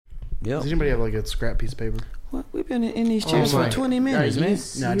Yep. Does anybody have like a scrap piece of paper? What? We've been in these chairs for 20 minutes, man.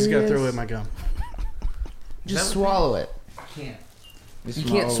 No, I just gotta throw away my gum. Just swallow it. I can't. You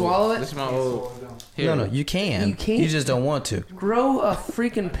can't swallow it? This is my old. No, you can. You can't? You just don't want to. Grow a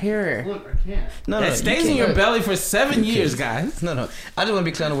freaking pear. Look, I can't. No, That stays in your belly for 7 years, guys. No. I just want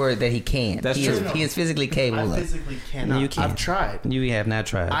to be clear on the word that he can. That's true. He is physically capable I of. physically cannot. You can. I've tried. You have not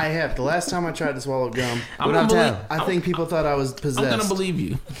tried. I have. The last time I tried to swallow gum, I'm gonna believe, I think people thought I was possessed. I'm gonna believe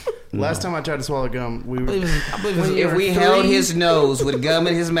you. Last time I tried to swallow gum, I believe it's If we held his nose with gum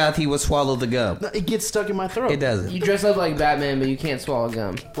in his mouth, he would swallow the gum. No, it gets stuck in my throat. It doesn't. You dress up like Batman, but you can't swallow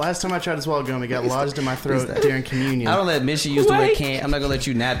gum. Last time I tried to swallow gum, it got lodged in my throat during communion. I don't let Misha use the word can. I'm not gonna let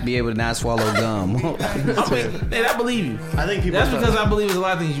you not be able to not swallow gum. I believe you. I think people. That's because I believe there's a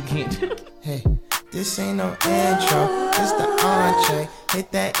lot of things you can't do. Hey, this ain't no intro, this the entree.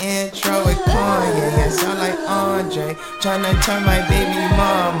 Hit that intro with Kanye, yeah, sound like Andre. Tryna turn my baby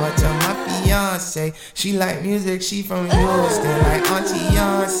mama to my fiance. She like music, she from Houston, like Auntie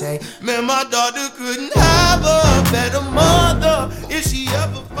Beyonce. Man, my daughter couldn't have a better mother. If she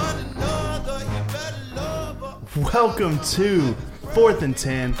ever find another, you better love her. Welcome to 4th and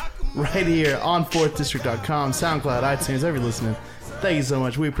 10, right here on 4thdistrict.com, SoundCloud, iTunes, every listening. Thank you so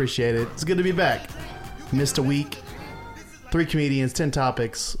much. We appreciate it. It's good to be back. Missed a week. 3 comedians, 10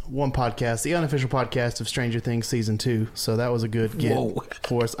 topics, 1 podcast, the unofficial podcast of Stranger Things Season 2. So that was a good get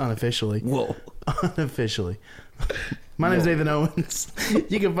for us unofficially. Unofficially. My name is Nathan Owens.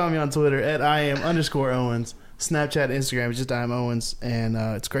 You can find me on Twitter at @IAM_Owens. Snapchat, Instagram is just @IamOwens. And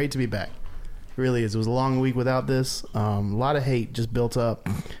it's great to be back. It really is. It was a long week without this. A lot of hate just built up.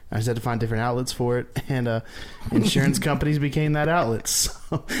 I just had to find different outlets for it, and insurance companies became that outlet.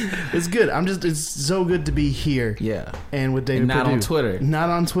 So it's good. It's so good to be here. Yeah. And with David And not Perdue. on Twitter. Not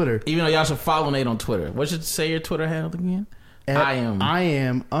on Twitter. Even though y'all should follow Nate on Twitter. What should you say your Twitter handle again? I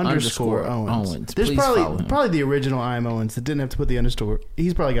am underscore Owens. There's Please follow him. probably the original I am Owens that didn't have to put the underscore.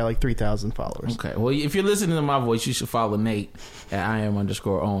 He's probably got like 3,000 followers. Okay. Well, if you're listening to my voice, you should follow Nate at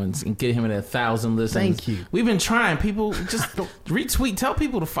 @IAM_Owens and get him at 1,000 listens. Thank you. We've been trying. People just retweet. Tell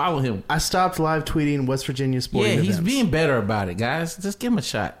people to follow him. I stopped live tweeting West Virginia sporting Yeah, he's events. being better about it, guys. Just give him a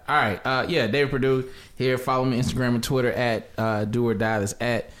shot. All right. Yeah, David Perdue here. Follow me on Instagram and Twitter at Do or Die. That's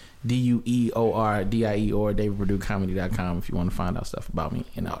at DUEORDIE or DavidPerdueComedy.com if you want to find out stuff about me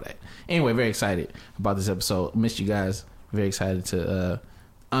and all that. Anyway, very excited about this episode. Missed you guys. Very excited to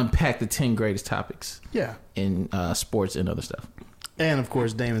unpack the 10 greatest topics in sports and other stuff. And of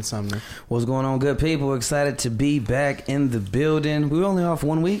course, Damon Sumner. What's going on, good people? We're excited to be back in the building. We were only off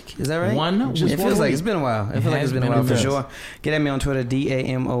 1 week. Is that right? It feels like it's been a while. It feels like it's been a while for sure. Get at me on Twitter,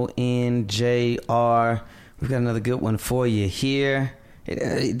 DAMONJR. We've got another good one for you here.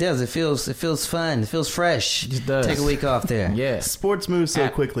 It does. It feels fun. It feels fresh. It does. Take a week off there. Yeah. Sports move so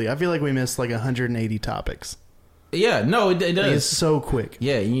quickly. I feel like we missed like 180 topics. Yeah, no, it does. It's so quick.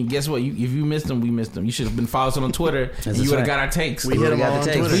 Yeah, and guess what? If you missed them, we missed them. You should have been following us on Twitter, and you would have got our takes. We hit them all on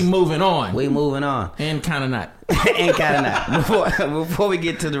Twitter. We moving on. And kind of not. And kind of not. Before we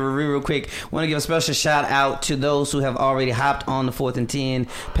get to the review real quick, want to give a special shout out to those who have already hopped on the 4th and 10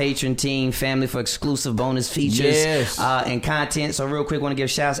 Patreon team family for exclusive bonus features and content. So real quick, want to give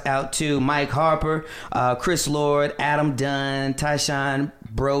shouts out to Mike Harper, Chris Lord, Adam Dunn, Tyshawn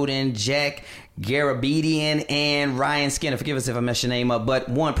Broden, Jack Garabedian, and Ryan Skinner. Forgive us if I mess your name up, but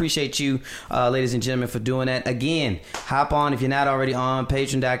one, appreciate you, ladies and gentlemen, for doing that. Again, hop on if you're not already on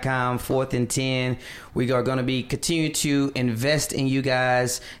patreon.com, 4th and 10. We are going to be continue to invest in you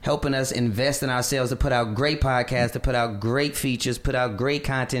guys, helping us invest in ourselves to put out great podcasts, to put out great features, put out great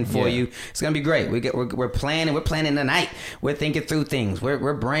content for you. It's going to be great. We're planning. We're planning tonight. We're thinking through things.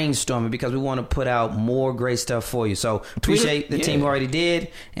 We're brainstorming because we want to put out more great stuff for you. So appreciate the team who already did,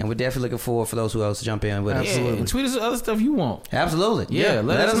 and we're definitely looking forward for those who else to jump in with us. Absolutely. And tweet us other stuff you want. Absolutely. Yeah,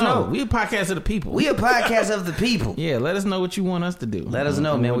 let us know. We a podcast of the people. We a podcast of the people. Yeah, let us know what you want us to do. Let us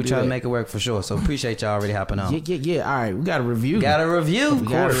know, man. We try to make it work for sure. So appreciate y'all already hopping on. Yeah. All right, we got a review.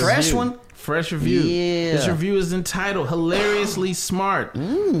 Fresh one. Fresh review. Yeah. This review is entitled "Hilariously Smart."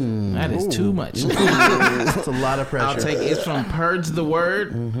 That is too much. It's a lot of pressure. I'll take it. It's from Purge the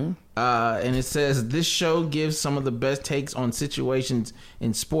Word. And it says, this show gives some of the best takes on situations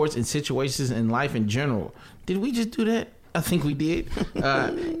in sports and situations in life in general. Did we just do that? I think we did.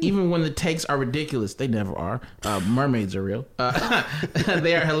 Even when the takes are ridiculous, they never are. Mermaids are real.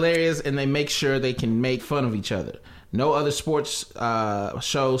 They are hilarious, and they make sure they can make fun of each other. No other sports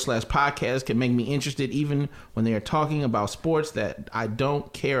show/podcast can make me interested, even when they are talking about sports that I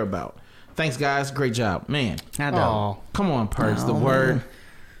don't care about. Thanks, guys. Great job, man. I know. Come on, Purge the Word.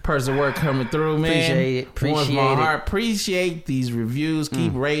 Person work coming through, man. Appreciate it. Appreciate these reviews.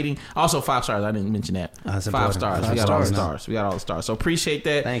 Keep rating. Also 5 stars. I didn't mention that. That's 5 important. stars. We got all the stars. We got all the stars. So appreciate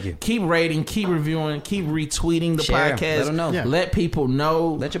that. Thank you. Keep rating. Keep reviewing. Keep retweeting the Share. podcast. Let them know. Yeah. Let people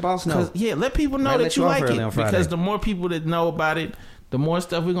know. Let your boss know. Yeah, let people know Might that let you you off like early it. on Friday. Because the more people that know about it, the more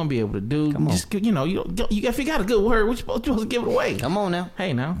stuff we're gonna be able to do. Come on. Just, you know, if you got a good word, we're supposed to give it away. Come on now.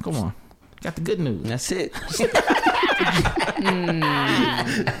 Hey, now, come on. Got the good news. That's it.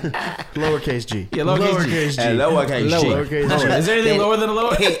 Lowercase G. Yeah, lowercase G. Lowercase G. Lowercase G. Is there anything lower than a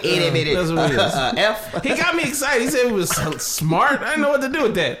lower? That's what it is. F. He got me excited. He said he was so smart. I didn't know what to do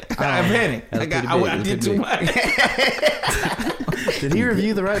with that. I panicked. I did too much. Did he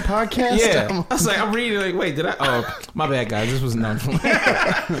review the right podcast? Yeah. I was like, I'm reading like, wait, did I? Oh, my bad, guys. This was none.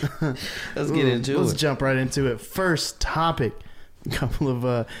 Let's get into Let's it. jump right into it. First topic. A couple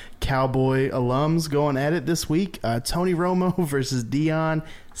of Cowboy alums going at it this week. Tony Romo versus Deion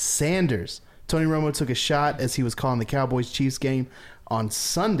Sanders. Tony Romo took a shot as he was calling the Cowboys-Chiefs game on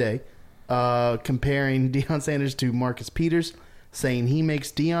Sunday, comparing Deion Sanders to Marcus Peters, saying he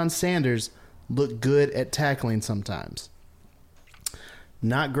makes Deion Sanders look good at tackling sometimes.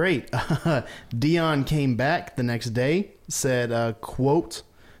 Not great. Deion came back the next day, said, quote,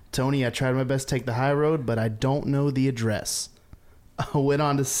 "Tony, I tried my best to take the high road, but I don't know the address." Went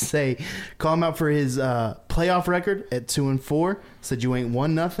on to say, call him out for his playoff record at 2-4. Said you ain't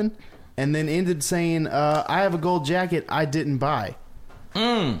won nothing, and then ended saying, "I have a gold jacket I didn't buy,"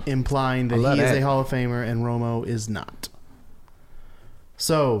 implying that he is a Hall of Famer and Romo is not.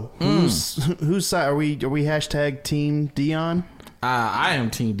 So whose side are we? Are we hashtag Team Deion? I am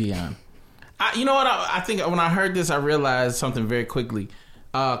Team Deion. You know what? I think when I heard this, I realized something very quickly.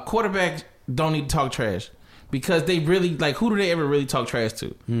 Quarterbacks don't need to talk trash. Because they really, like, who do they ever really talk trash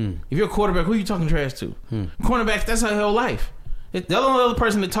to? If you're a quarterback, who are you talking trash to? Cornerbacks, that's their whole life. The only other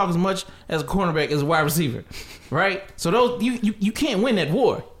person that talks as much as a cornerback is a wide receiver, right? So those you can't win that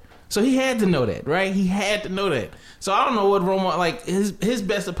war. So he had to know that, right? He had to know that. So I don't know what Romo, like, his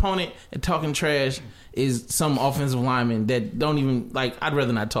best opponent at talking trash is some offensive lineman that don't even, like, I'd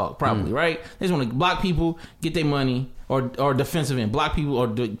rather not talk, probably, right? They just want to block people, get their money, or defensive end, block people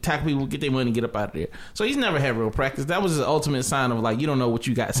or tackle people, get their money, get up out of there. So he's never had real practice. That was the ultimate sign of, like, you don't know what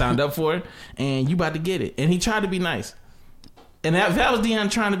you got signed up for, and you about to get it. And he tried to be nice. And if that was Deion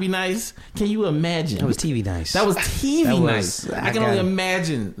trying to be nice, can you imagine? That was TV nice. That was TV nice. I can only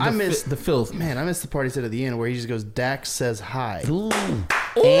imagine I miss the filth. Man, I missed the part he said at the end where he just goes, "Dak says hi." Ooh.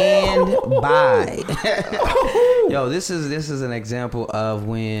 And bye. Yo, this is an example of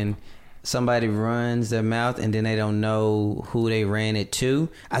when somebody runs their mouth and then they don't know who they ran it to.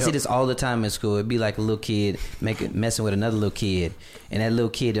 I see this all the time in school. It'd be like a little kid messing with another little kid, and that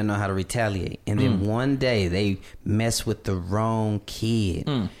little kid don't know how to retaliate. And then one day they mess with the wrong kid.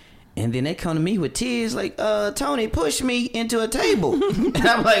 And then they come to me with tears like, Tony, push me into a table. And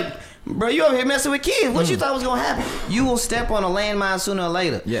I'm like, bro, you over here messing with kids. What you thought was going to happen? You will step on a landmine sooner or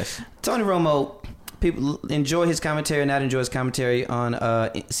later. Yes. Tony Romo, people enjoy his commentary, not enjoy his commentary on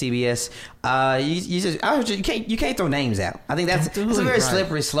CBS. You can't throw names out. I think it's a very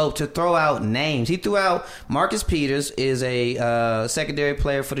slippery slope to throw out names. He threw out Marcus Peters, is a secondary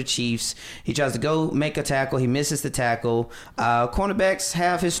player for the Chiefs. He tries to go make a tackle. He misses the tackle. Cornerbacks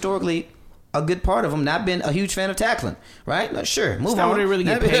have historically, a good part of them, not been a huge fan of tackling, right? Sure, move on. Not what they really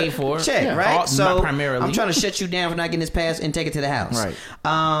get paid for. Check, right? So not primarily. I'm trying to shut you down for not getting this pass and take it to the house. Right.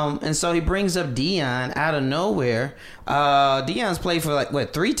 And so he brings up Deion out of nowhere. Deion's played for, like,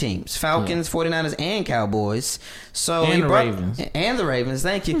 what, 3 teams? Falcons, 49ers, and Cowboys. So and he the Ravens. And the Ravens,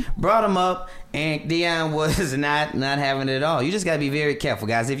 thank you. Brought him up, and Deion was not having it at all. You just got to be very careful,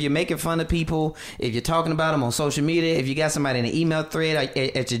 guys. If you're making fun of people, if you're talking about them on social media, if you got somebody in an email thread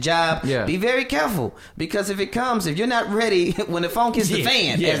at your job, be very careful. Because if you're not ready, when the phone hits the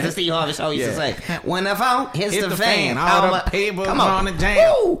fan, as the Steve Harvey show used to say, when the phone hits the fan, all the people on the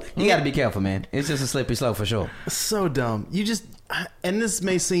jam. You got to be careful, man. It's just a slippery slope for sure. So dumb. You just, and this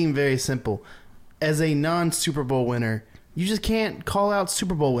may seem very simple, as a non-Super Bowl winner, you just can't call out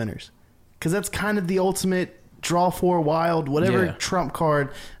Super Bowl winners. Because that's kind of the ultimate draw for wild, whatever trump card.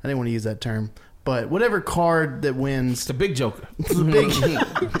 I didn't want to use that term, but whatever card that wins. It's the big joker.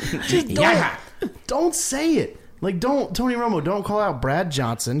 Don't say it. Like, Tony Romo, don't call out Brad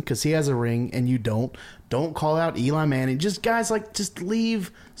Johnson because he has a ring and you don't. Don't call out Eli Manning. Just guys, like, just leave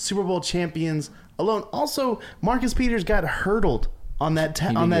Super Bowl champions alone. Also, Marcus Peters got hurdled on that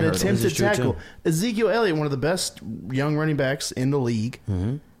attempted tackle. Ezekiel Elliott, one of the best young running backs in the league,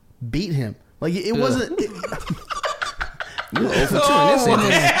 beat him. Like, it wasn't. You're 0 for 2 in this inning.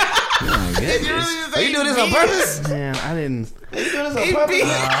 Oh, Did you really goodness. say Are you doing this on purpose? Man, I didn't.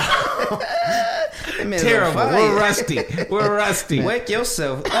 Terrible. We're rusty. We're rusty. Wake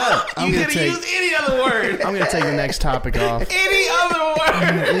yourself up. You could have used any other word. I'm gonna take the next topic off. Any other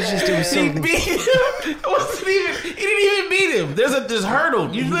word. It's just it was so. He beat him. It wasn't even. He didn't even beat him. There's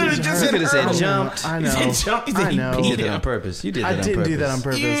hurdle. You literally just said could have said hurdle. jumped. I You know. said jump. You said I he know. beat You did that him. on purpose. You did that I on didn't purpose. do that on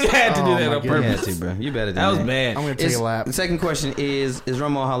purpose. You had to do Oh, that my on You goodness. had purpose. to, bro. You better than That was that. bad. I'm gonna take a lap. The second question is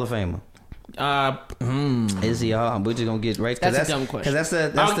Romo a Hall of Famer? Is he all? We're just gonna get right. That's a dumb question. Because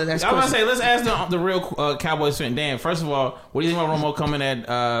that's the next I was question. gonna say, let's ask the real Cowboys fan. Dan, first of all, what do you think about Romo coming at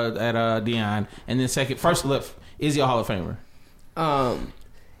Deion? And then second, first, look, is he a Hall of Famer?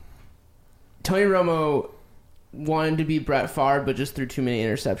 Tony Romo wanted to be Brett Favre, but just threw too many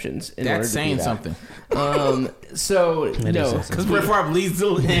interceptions. That's saying something. So no, Because Brett Favre leads the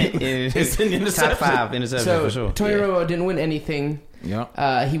league. It's an interception. Top 5 interception so for sure. Tony Romo didn't win anything.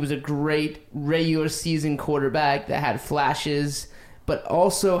 Yeah. He was a great regular season quarterback that had flashes, but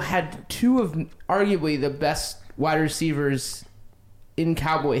also had two of arguably the best wide receivers in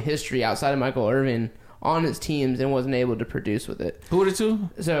Cowboy history outside of Michael Irvin on his teams and wasn't able to produce with it. Who are the two?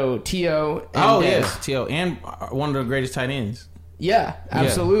 So T.O. and Oh, Dez. yes. T.O. And one of the greatest tight ends. Yeah,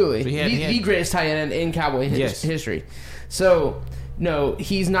 absolutely. So he had- the greatest tight end in Cowboy Yes. history. So, no,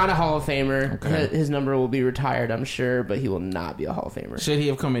 he's not a Hall of Famer. Okay. His number will be retired, I'm sure, but he will not be a Hall of Famer. Should he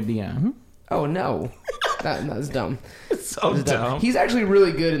have come at Deion? Oh, no. That's dumb. So That's dumb. He's actually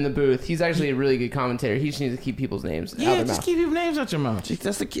really good in the booth. He's actually a really good commentator. He just needs to keep people's names out Yeah, their just mouth. keep your names out your mouth.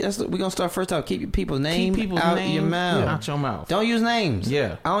 That's the we're gonna start first off. Keep people's name Keep people's out names your mouth. out your mouth. Don't use names.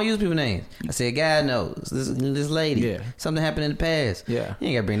 Yeah. I don't use people's names. I say, God knows this lady. Yeah. Something happened in the past. Yeah. You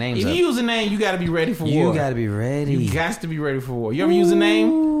ain't gotta bring names If up. you use a name, you got to be ready for war. You gotta be ready. You got to be ready for war. You ever use a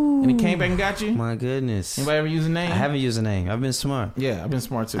name and it came back and got you? My goodness. Anybody ever use a name? I haven't used a name. I've been smart. Yeah, I've been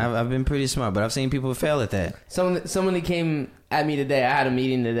smart too. I've been pretty smart, but I've seen people fail at that. Someone that came at me today. I had a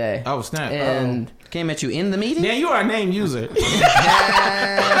meeting today. Oh, snap. And Came at you in the meeting? Dan, you are a name user.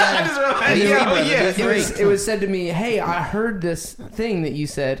 I just realized. Yeah, it was said to me, "Hey, I heard this thing that you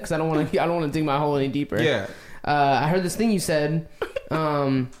said because I don't want to dig my hole any deeper. Yeah. I heard this thing you said.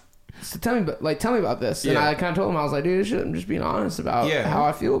 So tell me about this." And Yeah. I kind of told him, I was like, "Dude, I'm just being honest about Yeah. how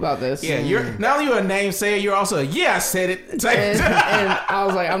I feel about this." Yeah, you're not only you're a name sayer, you're also a I said it. type. and I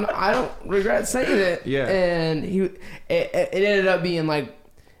was like, I don't regret saying it. Yeah. And it ended up being like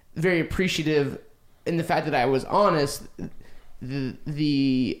very appreciative in the fact that I was honest.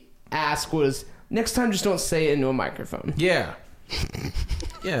 The ask was, next time just don't say it into a microphone. Yeah.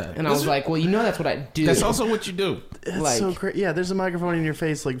 Yeah. And I was like, well, that's what I do. That's also what you do. It's like- so crazy. Yeah, there's a microphone in your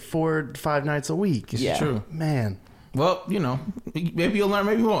face like 4 or 5 nights a week. Yeah. True. Man. Well, maybe you'll learn,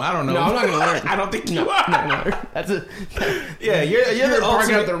 maybe you won't. I don't know. No, I'm not gonna learn. I don't think you are. No, that's a Yeah, you're you're the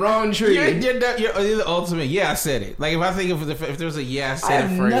barking ultimate. up the wrong tree. You're the ultimate. Yeah, I said it. Like if I think if there's a I I said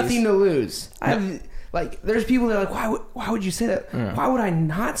have it phrase. nothing to lose. There's people that are like, why would you say that? Yeah. Why would I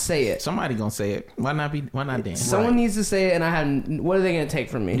not say it? Somebody gonna say it. Why not Dan? Someone needs to say it, and what are they going to take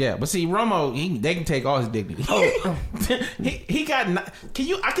from me? Yeah, but see, Romo, they can take all his dignity. Oh. he got.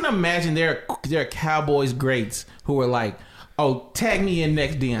 I can imagine there are Cowboys greats who are like, oh, tag me in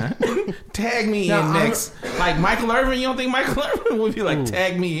next, Deion. Tag me in next. Like Michael Irvin, you don't think Michael Irvin would be like,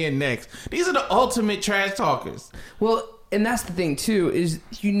 tag me in next? These are the ultimate trash talkers. Well, and that's the thing too is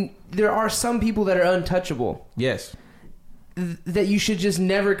there are some people that are untouchable Yes, that you should just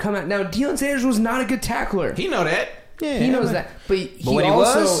never come at. Now, Deion Sanders was not a good tackler. he know that. Yeah, He knows that, but he But what he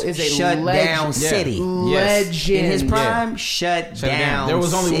also was, is a shut down legend. city. Legend. In his prime, Yeah. shut Shut it down. There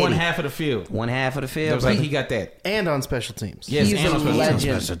was only city. one half of the field. One half of the It field. was like he got that. And on special teams. Yes, He's and a on special legend.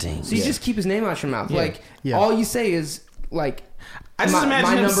 teams. Special teams. So you just keep his name out your mouth. Yeah. Like Yeah. all you say is like, I just imagine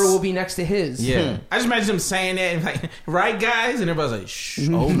my him number will be next to his. Yeah, I just imagine him saying that, and like, right, guys, and everybody's like, "Shh,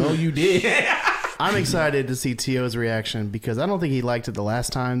 oh no, you did." I'm excited to see T.O.'s reaction because I don't think he liked it the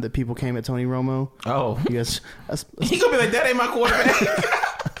last time that people came at Tony Romo. Oh, He goes, he gonna be like, "That ain't my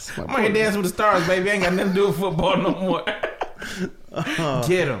quarterback." I'm gonna dance with the stars, baby. I ain't got nothing to do with football no more.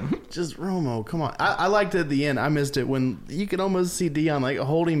 Get him. just Romo, come on. I liked it at the end. I missed it when you could almost see Dion like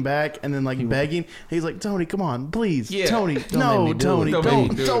holding back and then like begging. He's like, Tony, come on, please. Yeah. Tony, make no, me do Tony, it. Don't don't,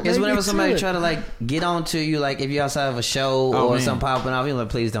 make me do it. don't It's make me whenever do somebody it. try to like get on to you, like if you're outside of a show Oh, or man. something popping off, you're like,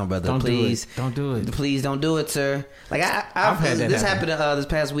 please don't, brother. Don't do please. it. Don't do it. Please don't do it, sir. Like I've had that this happen. happened this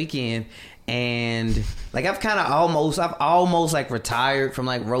past weekend. And like I've almost like retired from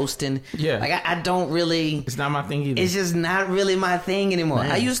like roasting. Yeah. Like I don't really. It's not my thing either. It's just not really my thing anymore.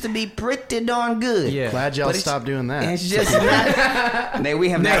 Man. I used to be be pretty darn good. Yeah. Glad y'all But it's- stopped doing that. It's just not. Nay, we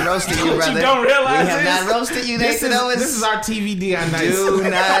have not roasted you, brother. You don't realize we have this? not roasted you. This is our TVD on nights. Do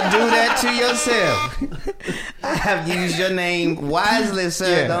not do that to yourself. I have used your name wisely,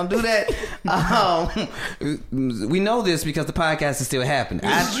 sir. Yeah. Don't do that. We know this because the podcast is still happening.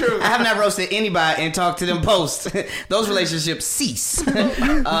 It's true. I have not roasted anybody and talked to them post. Those relationships cease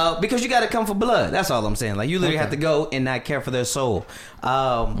because you got to come for blood. That's all I'm saying. Like you literally have to go and not care for their soul.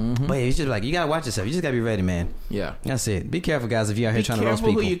 But yeah, it's just like you gotta watch yourself. You just gotta be ready, man. Yeah. That's it. Be careful, guys, if you're out here Be trying to roast careful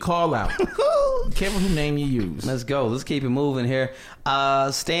people. who you call out. Be careful who name you use. Let's go. Let's keep it moving here.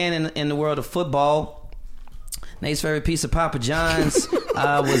 Staying in the world of football. Nate's favorite piece of Papa John's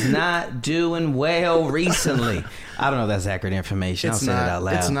was not doing well recently. I don't know if that's accurate information. I'll say it out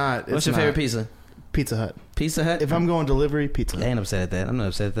loud. It's not. What's your favorite pizza? Pizza Hut. Pizza Hut? If I'm going delivery, Pizza I Hut. ain't upset at that. I'm not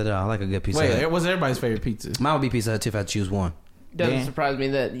upset at that at all. I like a good Pizza Hut. Wait, what's everybody's favorite pizza? Mine would be Pizza Hut too if I had to choose one. Doesn't Yeah. surprise me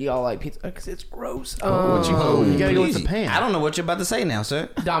that y'all like pizza because it's gross. What you Oh, you gotta go with Please. the pan. I don't know what you're about to say now, sir.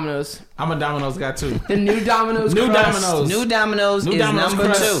 Domino's. I'm a Domino's guy too. The new Domino's. New crust. Domino's. New Domino's New is Domino's number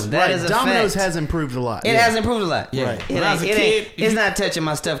crust. 2. That is a Domino's fact. has improved a lot. It has improved a lot. Yeah. Right. It When I was a ain't- kid, it's not touching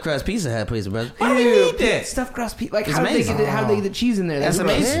my stuffed crust Pizza Hut, please, brother. Why do you eat that? Stuffed crust pizza. Like It's how do they amazing. get how do they get the cheese in there? That's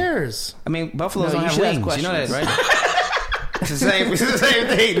gross. amazing. Cares. I mean, buffaloes No, don't you have should ask wings. You know that, questions. right? It's the same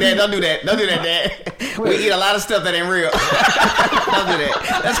thing. Dad, don't do that. Don't do that, Dad. We eat a lot of stuff that ain't real. Don't do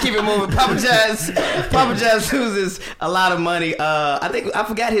that. Let's keep it moving. Papa John's loses a lot of money. I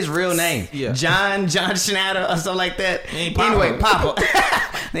forgot his real name. Yeah. John Schneider or something like that. He ain't Papa. Anyway, Papa.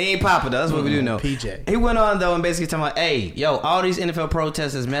 They ain't Papa though. That's what we do know. PJ. He went on though and basically talking about, hey, yo, all these NFL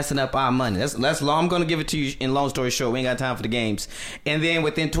protesters messing up our money. That's long. I'm gonna give it to you in long story short. We ain't got time for the games. And then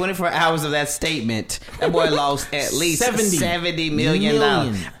within 24 hours of that statement, that boy lost at least $70 million.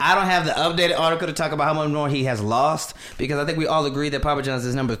 I don't have the updated article to talk about how much more he has lost because I think we all agree that Papa John's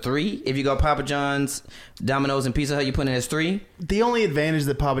is number 3. If you go Papa John's, Domino's, and Pizza Hut, you put it as 3. The only advantage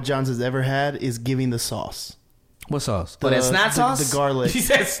that Papa John's has ever had is giving the sauce. What sauce? The, That's not sauce. The garlic. He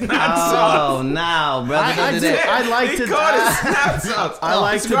said snot sauce. Oh no, brother! Don't do that. I like He to. called it snot sauce. I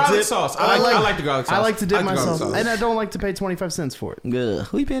like It's to garlic dip. sauce. I like the garlic sauce. I like to dip I my like the garlic sauce, sauce. and I don't like to pay 25 cents for it. Good.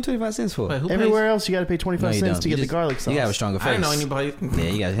 Who you paying 25 cents for? Wait, who Everywhere pays? else, you got to pay 25 cents to get the garlic sauce. You got a stronger face. I didn't know anybody. Yeah,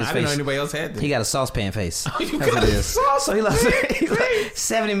 you got his I didn't know face. anybody else had that. He got a saucepan face. You That's got what it a is. sauce So he lost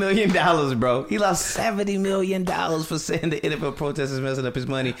 $70 million, bro. He lost $70 million for saying the NFL protesters messing up his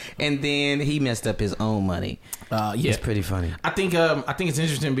money, and then he messed up his own money. Yeah, It's pretty funny. I think it's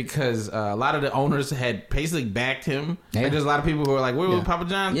interesting because a lot of the owners had basically backed him. Yeah. Like, there's a lot of people who are like, "We're with Papa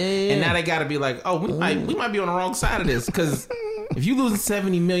John," Yeah. and now they got to be like, "Oh, we might be on the wrong side of this," because if you losing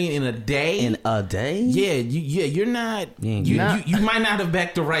 $70 million in a day, In a day? you're not. You ain't You might not have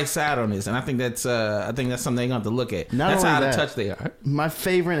backed the right side on this, and I think that's something they're going to have to look at. Not That's only how out of that, touch they are. My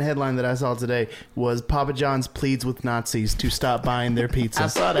favorite headline that I saw today was Papa John's pleads with Nazis to stop buying their pizza. I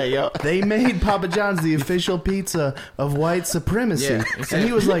saw that, yo. They made Papa John's the official pizza of white supremacy. Yeah. And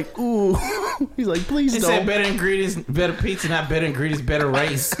he was like, ooh. He's like, please They don't. said better ingredients, better pizza, not better ingredients, better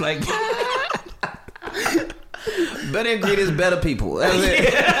race. Like, Better ingredients, better people. That's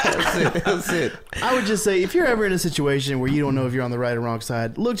it. That's it. I would just say, if you're ever in a situation where you don't know if you're on the right or wrong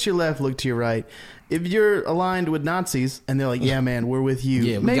side, look to your left, look to your right. If you're aligned with Nazis and they're like, yeah, man, we're with you.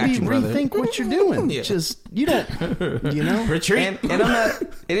 Yeah, we maybe got you, brother. rethink what you're doing. Yeah. Just, you don't, you know? retreat. And I'm not.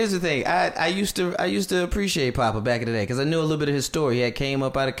 It is the thing. I used to appreciate Papa back in the day because I knew a little bit of his story. He had came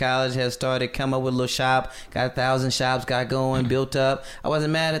up out of college, had started come up with a little shop, got 1,000 shops, got going, built up. I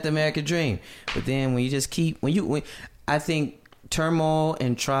wasn't mad at the American dream, but then when you just keep when I think turmoil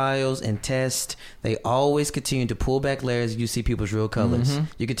and trials and tests, they always continue to pull back layers. You see people's real colors.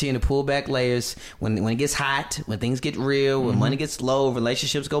 You continue to pull back layers when it gets hot, when things get real, when money gets low,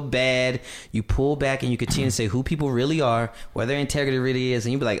 relationships go bad. You pull back and you continue to say who people really are, where their integrity really is,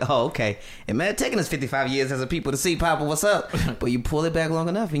 and you be like, oh, okay. It may have taken us 55 years as a people to see Papa, what's up? But you pull it back long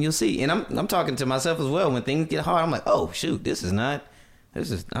enough and you'll see. And I'm talking to myself as well. When things get hard, I'm like, oh shoot,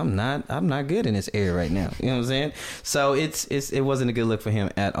 I'm not good in this area right now. You know what I'm saying? So it wasn't a good look for him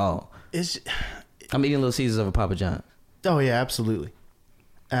at all. I'm eating Little Caesars over Papa John. Oh, yeah, absolutely.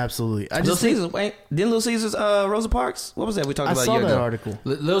 Absolutely. Little Caesars, wait, didn't Little Caesars Rosa Parks? What was that we talked I about a saw year that ago? article.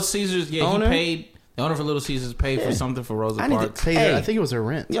 Little Caesars, yeah, Owner? he paid. The owner for Little Caesars paid for something for Rosa I need to Parks. Paid Hey. I think it was her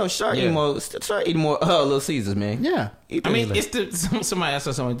rent. Yo, start Yeah. eating more Little Caesars, man. Yeah. Eat I mean, those. it's somebody else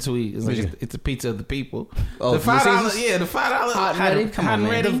saw someone tweet. It's like What'd you- it's a pizza of the people. Oh, the $5, Little Caesars? yeah, the $5 Hot and ready? Come on,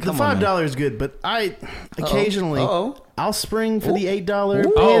 man. The Come on, man. $5 is good, but I occasionally I'll spring for the $8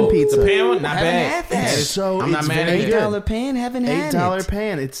 pan Oh, pizza. the pan one, not Haven't bad. had that. That is- So I'm not it's mad very at good. that. $8 pan, haven't had $8 it.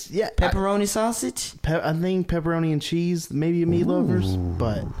 pan. It's Pepperoni sausage. I think pepperoni and cheese, maybe a meat lovers,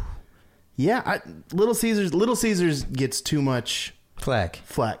 but Yeah, Little Caesars gets too much Flack.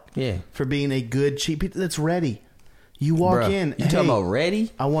 Yeah. For being a good cheap pizza that's ready. You walk in. You talking about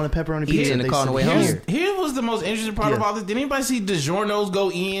ready? I want a pepperoni pizza. Eat in the car on the way said, home. "Here." Here was the most interesting part about this. Did anybody see DiGiorno's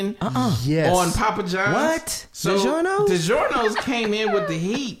go in Yes. on Papa John's? What? So DiGiorno's? DiGiorno's came in with the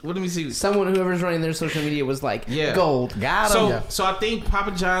heat. What let me see. Whoever's running their social media was like, gold. Got him. So I think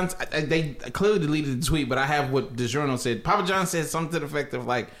Papa John's, they clearly deleted the tweet, but I have what DiGiorno said. Papa John said something to the effect of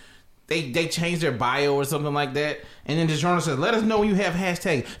like, they changed their bio or something like that. And then DiGiorno says, let us know when you have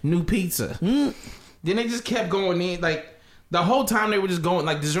hashtag new pizza. Then they just kept going in. Like, the whole time they were just going,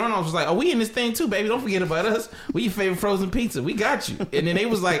 like, DiGiorno was like, oh, we in this thing too, baby. Don't forget about us. We your favorite frozen pizza. We got you. And then they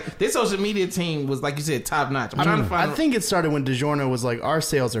was like, their social media team was, like you said, top notch. I'm trying to find... I think it started when DiGiorno was like, our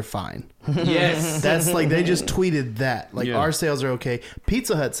sales are fine. Yes. That's like, they just tweeted that. Like, our sales are okay.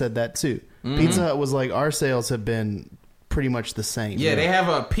 Pizza Hut said that too. Pizza Hut was like, our sales have been pretty much the same. Yeah, they have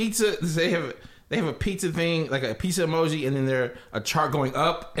a pizza. They have a pizza thing, like a pizza emoji, and then there a chart going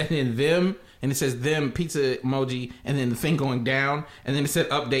up, and then them, and it says them pizza emoji, and then the thing going down, and then it said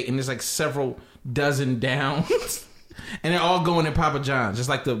update, and there's like several dozen downs, and they're all going in Papa John's, just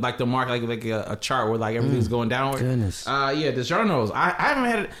like the mark, like a chart where like everything's going downward. Goodness. Yeah, DiGiorno's. I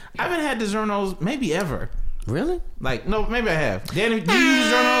haven't had DiGiorno's maybe ever. Really? Like no, maybe I have. Danny, do you use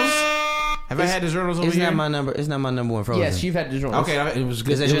DiGiorno's? Have I had DiGiorno's over It's here? not my number. It's not my number one frozen. Yes, you've had DiGiorno's. Okay, it was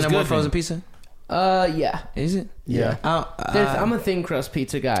good. Is that your number one frozen pizza? Yeah. Is it? Yeah. I'm a thin crust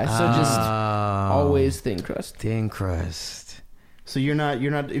pizza guy, so just always thin crust. Thin crust. So you're not,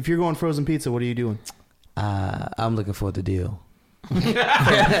 if you're going frozen pizza, what are you doing? I'm looking for the deal.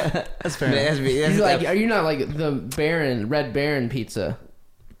 That's fair. Are you not like the Red Baron pizza?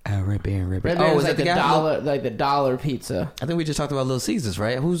 Red Baron. Red Baron's is like that the guy? dollar, like the dollar pizza. I think we just talked about Little Caesars,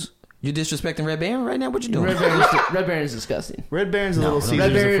 right? You disrespecting Red Baron right now? What you doing? Red Baron's disgusting. Red Baron's a Little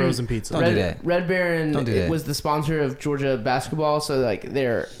Caesars of frozen pizza. Don't do that. Red Baron was the sponsor of Georgia basketball, so like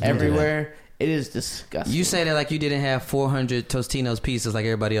they're everywhere. It is disgusting. You say that like you didn't have 400 Tostino's pizzas like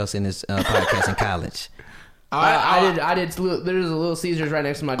everybody else in this podcast in college. I did. There's a Little Caesars right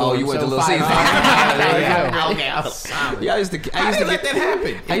next to my door. Oh, you went to Little Caesars. Okay. I used to let that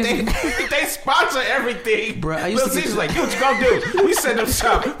happen. If they sponsor everything, bro. Little Caesars like, what you gonna do? We set up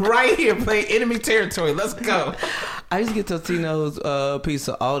shop right here, play enemy territory. Let's go. I used to get Tostino's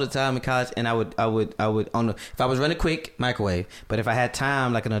pizza all the time in college, and I would if I was running quick, microwave. But if I had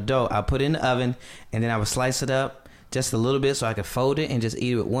time, like an adult, I'd put it in the oven, and then I would slice it up just a little bit so I could fold it and just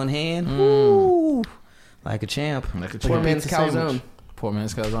eat it with one hand. Ooh. Like a champ. Poor man's calzone. Poor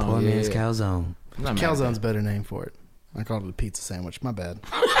man's calzone. Poor man's calzone. Calzone's a better name for it. I called it a pizza sandwich. My bad.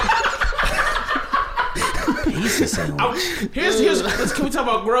 Pizza sandwich. Can we talk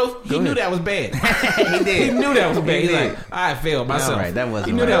about growth? He knew that was bad. He did. He knew that was bad. He's like, I failed myself. All right, that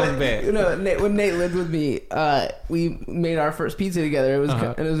wasn't He knew that was bad. You know, when Nate lived with me, we made our first pizza together. It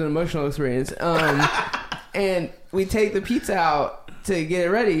was an emotional experience. And we take the pizza out to get it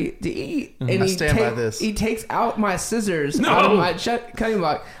ready to eat, and he takes out my scissors out of my cutting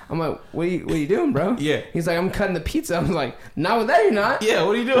block. I'm like, what are you doing, bro? Yeah. He's like, I'm cutting the pizza. I was like, not with that, you're not. Yeah,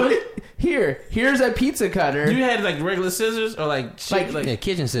 what are you doing? Here's a pizza cutter. You had like regular scissors or like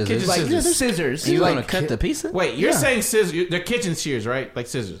kitchen scissors. Kitchen like scissors. Scissors. You like want to cut the pizza? Wait, you're saying scissors? They're kitchen shears, right? Like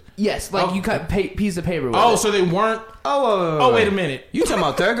scissors. Yes, like you cut piece of paper with Oh, it. so they weren't. Oh, wait a minute. You talking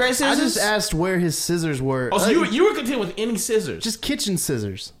about third grade scissors? I just asked where his scissors were. Oh, so you were content with any scissors? Just kitchen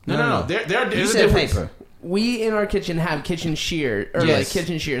scissors. No. You said paper. We in our kitchen have kitchen shears, like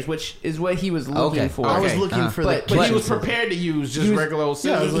kitchen shears, which is what he was looking for. I was looking for but the. But he was prepared to use just regular old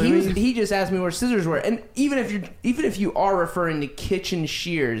scissors. He just asked me where scissors were, and even if you are referring to kitchen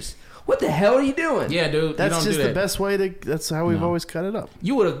shears, what the hell are you doing? Yeah, dude. That's just the best way to. That's how we've always cut it up.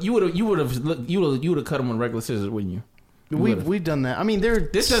 You would have cut them with regular scissors, wouldn't you? We've done that. I mean,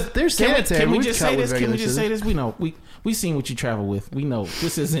 they're sanitary. Can we just say this? Can we just say this? We know. We seen what you travel with. We know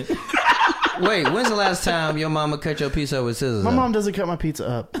this isn't. Wait, when's the last time your mama cut your pizza with scissors? My mom doesn't cut my pizza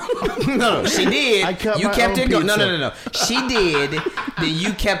up. No, she did. I cut you my kept own it going. pizza. No. She did. Then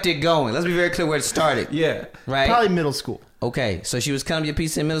you kept it going. Let's be very clear where it started. Yeah. Right. Probably middle school. Okay, so she was cutting your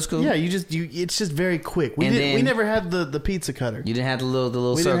pizza in middle school. Yeah, it's just very quick. We never had the pizza cutter. You didn't have the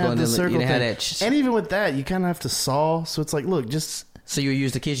little We circle. didn't have the circle you didn't thing. have that. And even with that, you kind of have to saw. So it's like, look, just. So you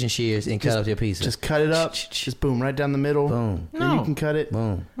use the kitchen shears and cut up your pizza. Just cut it up. Just boom, right down the middle. Boom. Then you can cut it.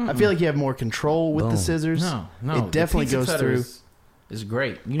 Boom. I feel like you have more control with the scissors. No. It definitely goes through. It's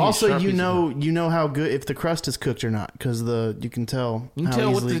great. Also, you know how good if the crust is cooked or not because you can tell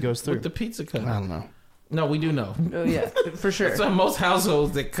how easily it goes through. With the pizza cutter. I don't know. No, we do know. Oh yeah, for sure. So most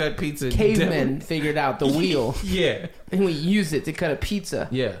households that cut pizza, cavemen figured out the wheel. Yeah, and we use it to cut a pizza.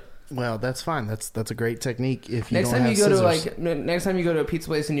 Yeah. Well, that's fine. That's a great technique. If you Next don't time have you go scissors. next time you go to a pizza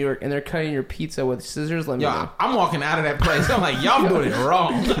place in New York and they're cutting your pizza with scissors, let me know. I'm walking out of that place. I'm like, y'all doing it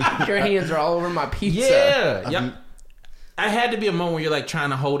wrong. Your hands are all over my pizza. Yeah. I had to be a moment where you're like trying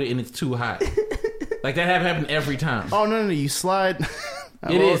to hold it and it's too hot. Like that happened every time. Oh no! You slide.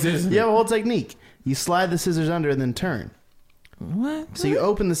 Isn't You it? have a whole technique. You slide the scissors under and then turn. What? So you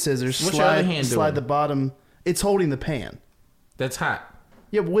open the scissors, What's your other hand slide doing? the bottom. It's holding the pan. That's hot.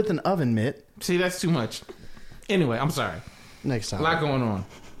 Yeah, but with an oven mitt. See, that's too much. Anyway, I'm sorry. Next time. A lot going on.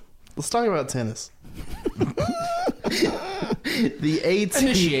 Let's talk about tennis. The AT.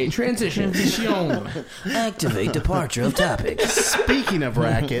 Initiate transition. Activate departure of topic. Speaking of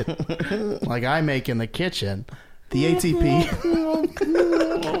racket, like I make in the kitchen, the ATP.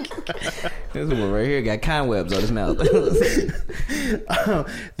 This one right here got cobwebs on his mouth. The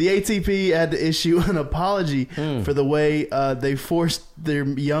ATP had to issue an apology for the way they forced their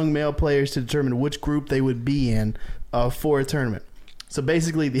young male players to determine which group they would be in for a tournament. So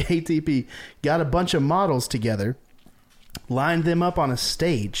basically, the ATP got a bunch of models together, lined them up on a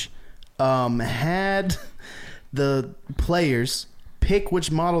stage, had the players pick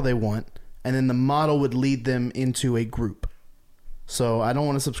which model they want, and then the model would lead them into a group. So I don't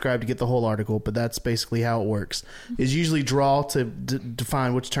want to subscribe to get the whole article, but that's basically how it works. Is usually draw to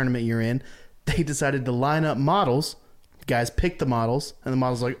define which tournament you're in. They decided to line up models. Guys pick the models, and the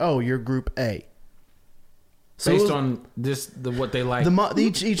model's like, "Oh, you're Group A." So Based on what they like.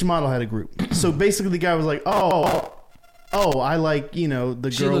 Each model had a group. So basically, the guy was like, "Oh, I like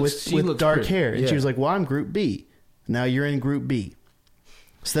the girl with dark pretty. hair," and Yeah. she was like, "Well, I'm Group B. Now you're in Group B."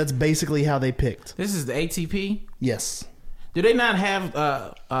 So that's basically how they picked. This is the ATP. Yes. Do they not have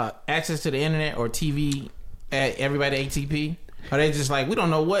access to the internet or TV at everybody at ATP? Are they just like, we don't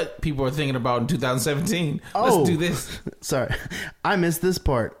know what people are thinking about in 2017? Let's do this. Sorry. I missed this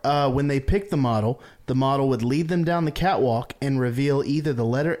part. When they picked the model would lead them down the catwalk and reveal either the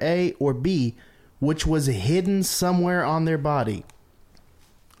letter A or B, which was hidden somewhere on their body.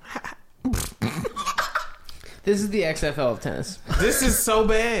 This is the XFL of tennis. This is so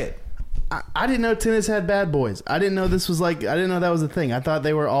bad. I didn't know tennis had bad boys. I didn't know this was I didn't know that was a thing. I thought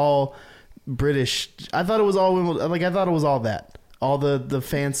they were all British. I thought it was all I thought it was all that. All the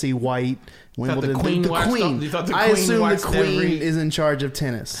fancy white Wimbledon. The Queen watched Queen. You thought the I Queen assume the watched Queen is in charge of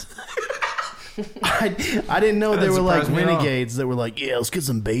tennis. I didn't know That there were like surprised me at all. renegades that were like, yeah, let's get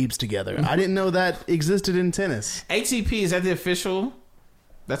some babes together. I didn't know that existed in tennis. ATP, is that the official?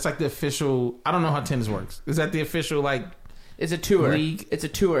 That's like the official. I don't know how tennis works. Is that the official It's a tour. League? It's a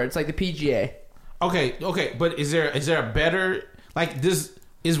tour. It's like the PGA. Okay, but is there a better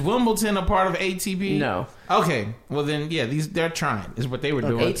is Wimbledon a part of ATP? No. Okay, well then they're trying is what they were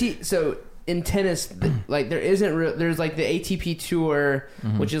doing. So in tennis, like there isn't there's like the ATP tour,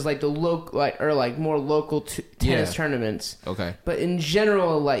 which is like the local more local tennis tournaments. Okay, but in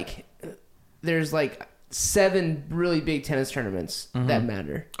general, like there's like 7 really big tennis tournaments that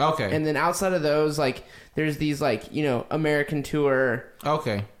matter. Okay, and then outside of those, like there's these American tour.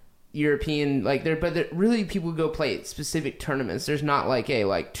 Okay. European but really people go play specific tournaments. There's not like a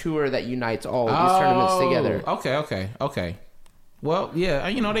tour that unites all of these tournaments together. Okay. Well, yeah,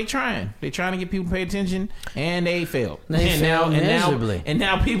 they trying to get people to pay attention, and they failed. And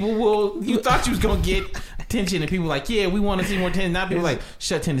now people will. You thought you was gonna get attention, and people were like, yeah, we want to see more tennis. Now people are like,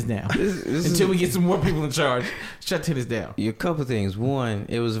 shut tennis down until we get some more people in charge. Shut tennis down. A couple things. One,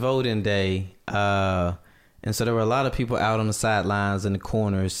 it was voting day. And so there were a lot of people out on the sidelines in the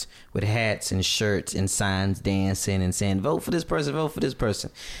corners with hats and shirts and signs dancing and saying, vote for this person, vote for this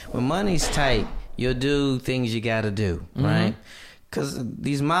person. When money's tight, you'll do things you got to do, right? Because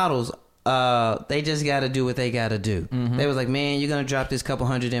these models, they just got to do what they got to do. They was like, man, you're going to drop this couple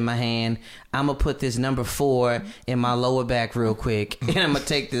hundred in my hand. I'm going to put this number 4 in my lower back real quick. And I'm going to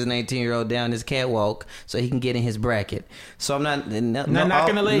take this 19-year-old down this catwalk so he can get in his bracket. So I'm not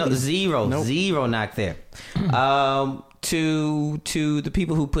knocking the lady. Zero knock there. To the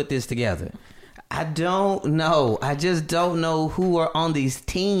people who put this together. I don't know. I just don't know who are on these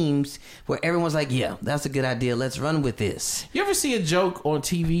teams where everyone's like, yeah, that's a good idea. Let's run with this. You ever see a joke on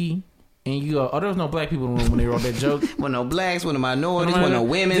TV and you go, oh, there was no black people in the room when they wrote that joke? When no blacks, when no minorities, when no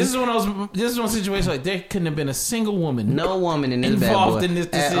women. This is one situation like there couldn't have been a single woman. No woman in this involved in this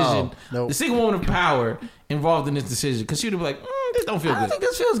decision. Nope. The single woman of power involved in this decision because she'd be like, this don't feel good. I don't think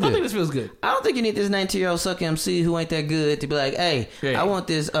this feels good. I don't think this feels good. I don't think you need this 19-year-old sucker MC who ain't that good to be like, hey, Yeah. I want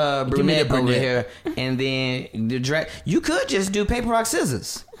this me the brunette over brunette. here, and then the drag. You could just do paper rock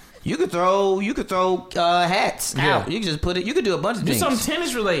scissors. You could throw hats out. You could just put it. You could do a bunch of Do things. something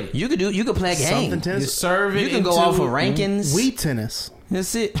tennis related. You could play a game. Something tennis. You serve it. You can go off of rankings. Wii tennis.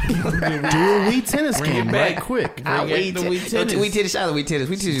 That's it. Do a Wii tennis game right quick. Wii tennis. Wii tennis. Shout out to Wii tennis.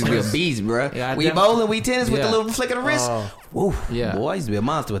 Wii tennis used to be a beast, bro. Yeah, Wii bowling, Wii tennis with the little flick of the wrist. Woo. Yeah. Boy, I used to be a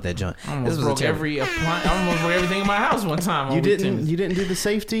monster with that joint. I almost broke everything in my house one time. You didn't do the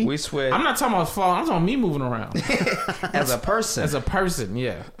safety? We swear. I'm not talking about falling. I'm talking about me moving around. As a person. As a person,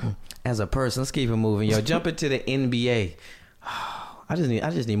 yeah. As a person. Let's keep it moving, yo. Jump into the NBA. I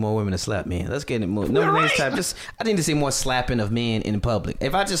just need more women to slap men. Let's get it moving. No names type. I need to see more slapping of men in public.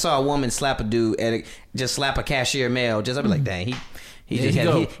 If I just saw a woman slap a dude just slap a cashier male, I'd be like, dang, he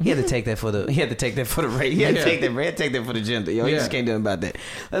had to take that for the rate. He had to take that for the gender. Yo, he just can't do nothing about that.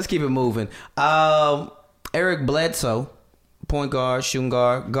 Let's keep it moving. Eric Bledsoe, point guard, shooting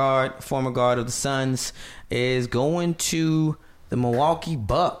guard, former guard of the Suns, is going to the Milwaukee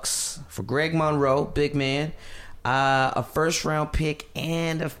Bucks for Greg Monroe, big man. A first round pick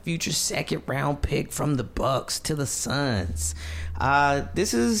and a future second round pick from the Bucks to the Suns.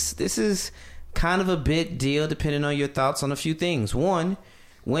 This is kind of a big deal depending on your thoughts on a few things. One,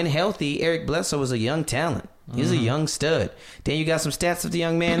 when healthy, Eric Bledsoe was a young talent. He's a young stud. Then you got some stats of the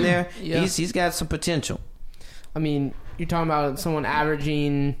young man there. Yeah. He's got some potential. I mean, you're talking about someone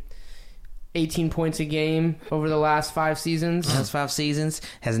averaging 18 points a game over the last 5 seasons.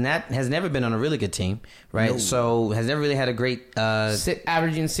 Has never been on a really good team, right? No. So has never really had a great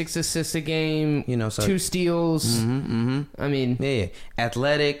averaging 6 assists a game. 2 steals. I mean,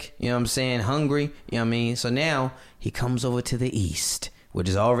 athletic. You know what I'm saying? Hungry. You know what I mean? So now he comes over to the East, which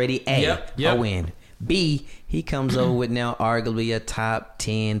is already a win. B, he comes over with now arguably a top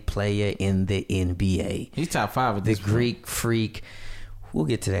 10 player in the NBA. He's top 5 with this the Greek freak. We'll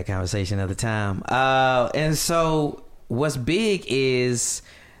get to that conversation another time. And so what's big is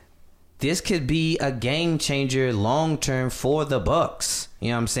this could be a game changer long term for the Bucks. You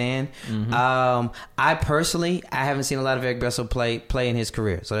know what I'm saying? I haven't seen a lot of Eric Bledsoe play in his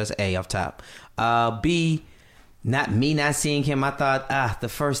career. So that's A off top. B, not seeing him. I thought the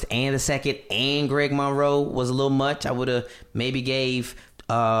first and the second and Greg Monroe was a little much. I would have maybe gave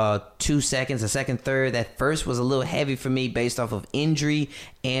 2 seconds, a second, third. That first was a little heavy for me based off of injury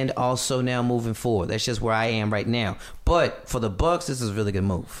and also now moving forward. That's just where I am right now. But for the Bucks, this is a really good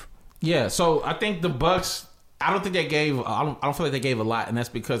move. Yeah, so I think the Bucks, I don't feel like they gave a lot, and that's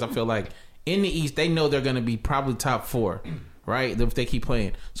because I feel like in the East they know they're going to be probably top 4, right? If they keep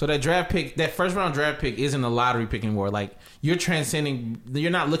playing. So that draft pick, that first round draft pick isn't a lottery pick anymore. Like you're transcending, you're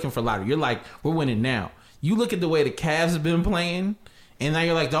not looking for lottery. You're like, we're winning now. You look at the way the Cavs have been playing. And now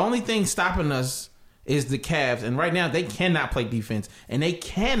you're like, the only thing stopping us is the Cavs. And right now, they cannot play defense. And they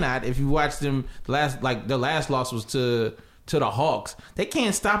cannot, if you watch them, their last loss was to the Hawks. They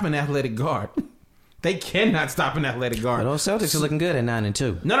can't stop an athletic guard. They cannot stop an athletic guard. But those Celtics are looking good at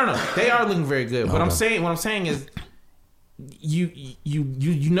 9-2. No. They are looking very good. But what I'm saying is, you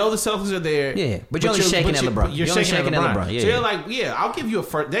know the Celtics are there. Yeah, but you're only shaking at LeBron. You're shaking at LeBron. Yeah. So you're like, I'll give you a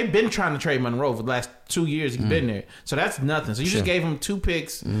first. They've been trying to trade Monroe for the last 2 years. He's been there. So that's nothing. So you just gave him 2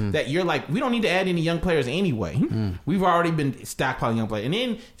 picks that you're like, we don't need to add any young players anyway. We've already been stockpiling young players. And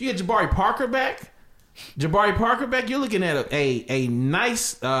then if you get Jabari Parker back, you're looking at a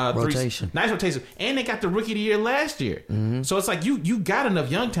nice rotation. Nice rotation. And they got the rookie of the year last year. So it's like you got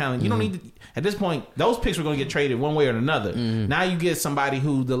enough young talent. You don't need to, at this point, those picks were going to get traded one way or another. Now you get somebody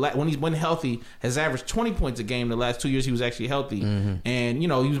who when healthy has averaged 20 points a game the last 2 years he was actually healthy. And he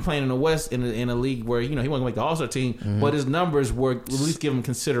was playing in the West in a league where he wasn't going to make the All-Star team, but his numbers were at least give him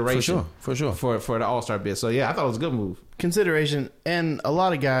consideration for sure for the All-Star bid. So yeah, I thought it was a good move. Consideration, and a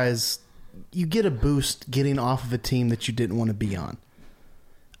lot of guys, you get a boost getting off of a team that you didn't want to be on.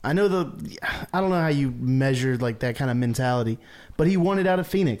 I don't know how you measure like that kind of mentality, but he wanted out of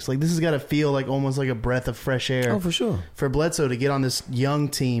Phoenix. Like this has got to feel like almost like a breath of fresh air. Oh, for sure. For Bledsoe to get on this young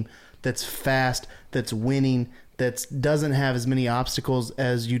team that's fast, that's winning, that doesn't have as many obstacles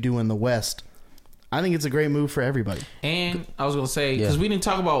as you do in the West. I think it's a great move for everybody. And I was going to say, because we didn't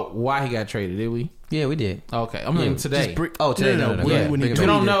talk about why he got traded, did we? Yeah, we did. Okay. I mean, today. Today. No. Yeah. We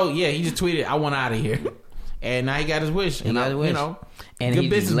don't know. Yeah, he just tweeted, I want out of here. And now he got his wish. And he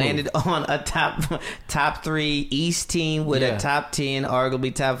just landed on a top 3 East team with a top 10,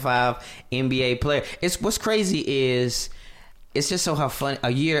 arguably top 5 NBA player. What's crazy is it's just so how fun a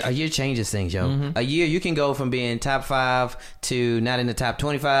year changes things, yo. A year you can go from being top 5 to not in the top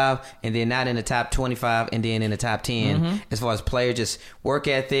 25, and then not in the top 25, and then in the top 10. As far as player, just work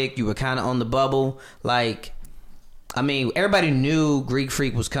ethic, you were kind of on the bubble, like. I mean, everybody knew Greek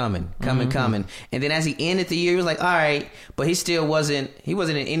Freak was coming. And then as he ended the year, he was like, all right, but he still wasn't he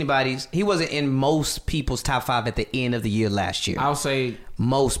wasn't in most people's top 5 at the end of the year last year. I'll say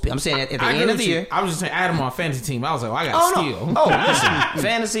most people. I'm saying at the end of the year. I was just saying, I had him on fantasy team. I was like, well, I got steal. No. Oh, listen,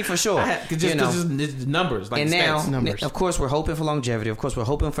 fantasy for sure. Just numbers, like and stats. now, of course, we're hoping for longevity. Of course, we're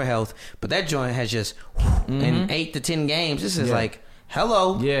hoping for health. But that joint has just in 8 to 10 games. This is like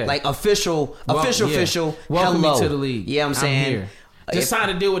hello, like official. Welcome hello me to the league. Yeah, I'm saying here. Just signed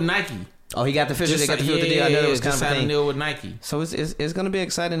a deal with Nike. Oh, he got the official. They got the deal. I know it was kind of a thing. Deal with Nike. So it's going to be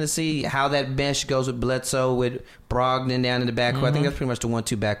exciting to see how that mesh goes with Bledsoe, with Brogdon down in the backcourt. I think that's pretty much the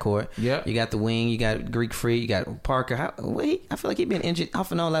 1-2 backcourt. Yeah, you got the wing, you got Greek Freak, you got Parker. I feel like he's been injured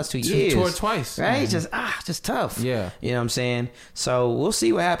off and on the last 2 years. Toured twice, right? Just tough. Yeah, you know what I'm saying. So we'll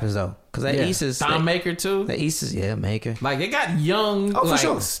see what happens though, because that East is Thon Maker too. The East is Maker. Like they got young,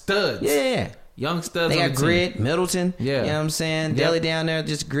 studs. Yeah. Young studs. They got Grit, Middleton. Yeah. You know what I'm saying? Deli down there,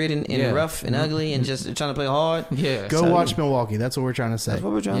 just grit and rough and ugly and just trying to play hard. Yeah. Go watch Milwaukee. That's what we're trying to say. That's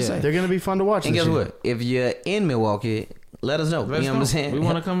what we're trying to say. They're going to be fun to watch. And guess what? If you're in Milwaukee, let us know. You know what I'm saying? We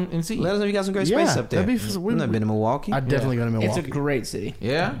want to come and see. Let us know you got some great space up there. We've never been to Milwaukee. I'd definitely go to Milwaukee. It's a great city.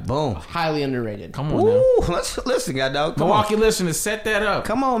 Yeah. Boom. Highly underrated. Come on now. Let's listen, God dog. Milwaukee listeners, set that up.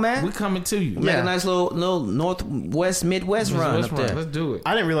 Come on, man. We coming to you. Make a nice little northwest, midwest run up there. Let's do it.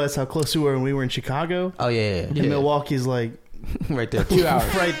 I didn't realize how close we were when we were in Chicago. Oh, yeah. And Milwaukee's like right there. 2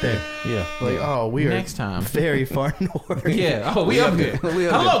 hours. Right there. Yeah. Like, we are next time very far north. Yeah. Oh, we up here.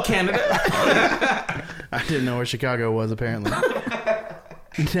 Hello, Canada. I didn't know where Chicago was, apparently.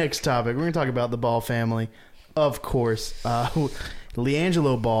 Next topic. We're going to talk about the Ball family. Of course.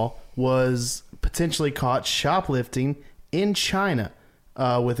 LiAngelo Ball was potentially caught shoplifting in China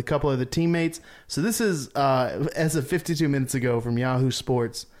with a couple of the teammates. So this is, as of 52 minutes ago from Yahoo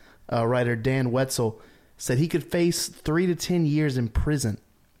Sports, writer Dan Wetzel said he could face 3 to 10 years in prison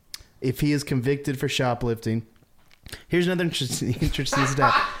if he is convicted for shoplifting. Here's another interesting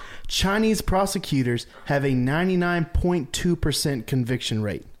stat. Chinese prosecutors have a 99.2% conviction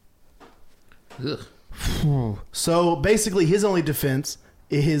rate. Ugh. So basically, his only defense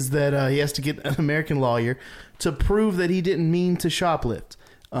is that he has to get an American lawyer to prove that he didn't mean to shoplift.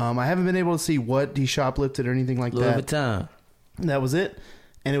 I haven't been able to see what he shoplifted or anything like Louis that. Vuitton. That was it.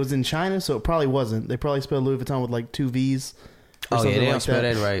 And it was in China, so it probably wasn't. They probably spelled Louis Vuitton with like 2 V's. Oh, yeah, they don't spell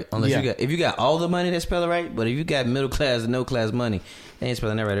that right. Unless if you got all the money, they spell it right. But if you got middle class and no class money, they ain't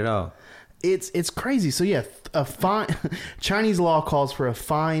spelling that right at all. It's crazy. So yeah, a fine. Chinese law calls for a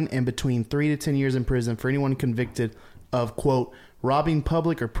fine and between 3 to 10 years in prison for anyone convicted of, quote, robbing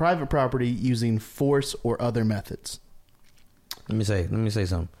public or private property using force or other methods. Let me say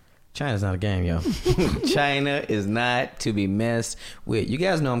something. China's not a game, yo. China is not to be messed with. You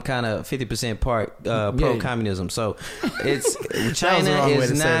guys know I'm kind of 50% part pro-communism, so it's China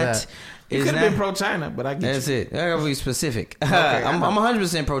is not. You could have been pro-China, but I get that's you. it. I gotta be specific. Okay, I'm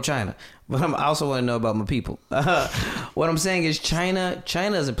 100% pro-China, but I also want to know about my people. What I'm saying is China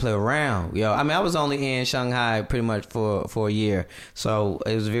doesn't play around, yo. I mean, I was only in Shanghai pretty much for a year, so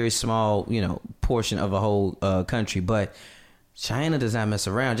it was a very small, portion of a whole country, but China does not mess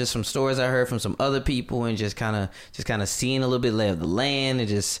around. Just from stories I heard from some other people, and just kind of seeing a little bit of the land, and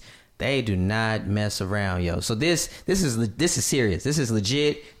just they do not mess around, yo. So this is serious. This is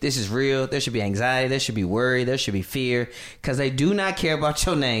legit. This is real. There should be anxiety. There should be worry. There should be fear, because they do not care about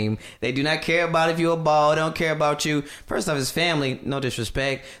your name. They do not care about if you're a ball. They don't care about you. First off, his family. No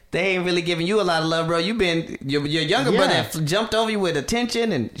disrespect. They ain't really giving you a lot of love, bro. You've been your younger brother jumped over you with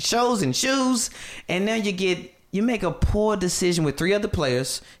attention and shows and shoes, and now you make a poor decision with 3 other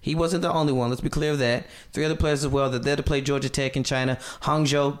players. He wasn't the only one. Let's be clear of that. 3 other players as well. They're there to play Georgia Tech in China.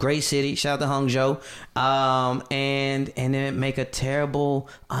 Hangzhou, great city. Shout out to Hangzhou. And then make a terrible,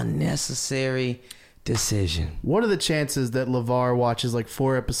 unnecessary decision. What are the chances that LeVar watches like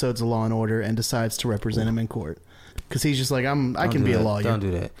 4 episodes of Law and Order and decides to represent him in court? Because he's just like, I can be a lawyer. Don't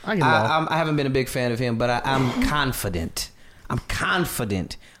do that. I haven't been a big fan of him, but I'm confident. I'm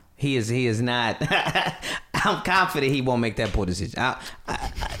confident. He is not. I'm confident he won't make that poor decision.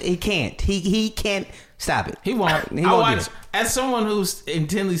 He can't. He can't stop it. He won't. He won't do it. As someone who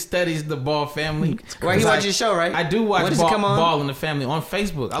intently studies the Ball family, right? He watches your show, right? I do watch Ball in the Family on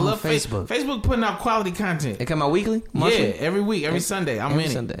Facebook. I love Facebook. Facebook putting out quality content. It come out weekly, monthly? Yeah, every week, every Sunday. I'm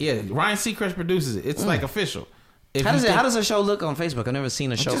in it. Yeah, Ryan Seacrest produces it. It's like official. How does a show look on Facebook? I've never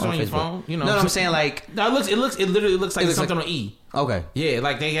seen a show just on on Facebook. Your phone, No, I'm saying like. No, it literally looks like something on E. Okay. Yeah,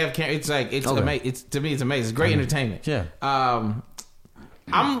 like they have. It's amazing. To me, it's amazing. It's great entertainment. Yeah. I'm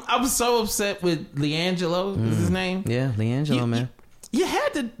so upset with LiAngelo. Is his name? Yeah, LiAngelo, man. You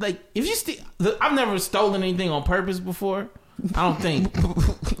had to like if you steal. I've never stolen anything on purpose before. I don't think.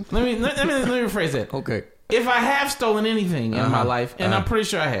 let me rephrase that. Okay. If I have stolen anything in my life, and I'm pretty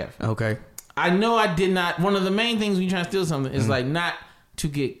sure I have. Okay. I know I did not. One of the main things when you try to steal something is like not to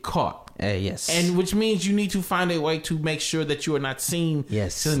get caught. Yes. And which means you need to find a way to make sure that you are not seen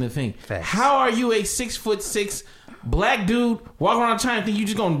stealing the thing. Facts. How are you a 6'6" black dude walking around China think you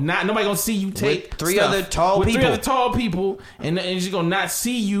just gonna not nobody gonna see you take with three stuff. other tall with people. 3 other tall people and just gonna not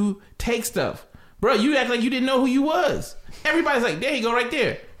see you take stuff, bro? You act like you didn't know who you was. Everybody's like, there you go, right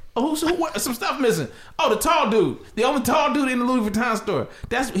there. Oh, what, some stuff missing. Oh, the tall dude, the only tall dude in the Louis Vuitton store.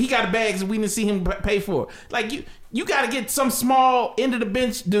 He got a bag we didn't see him pay for. Like you got to get some small end of the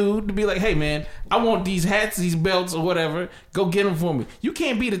bench dude to be like, hey man, I want these hats, these belts, or whatever. Go get them for me. You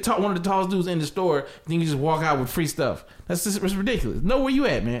can't be one of the tallest dudes in the store. Then you just walk out with free stuff. That's ridiculous. Know where you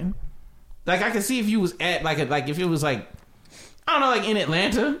at, man. Like I can see if you was at like if it was like I don't know, like in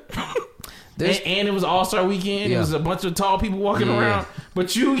Atlanta. And it was All-Star Weekend. It was a bunch of tall people walking around.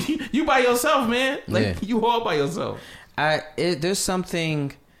 But you by yourself, man. Like you all by yourself. There's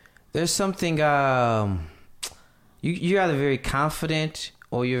something. You're either very confident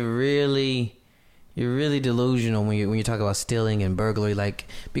or you're really delusional when you talk about stealing and burglary. Like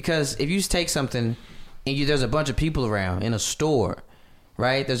because if you take something and there's a bunch of people around in a store.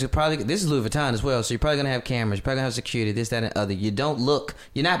 Right? This is Louis Vuitton as well, so you're probably going to have cameras, you're probably going to have security, this, that, and other. You don't look,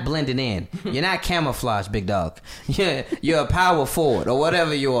 you're not blending in. You're not camouflage, big dog. You're a power forward or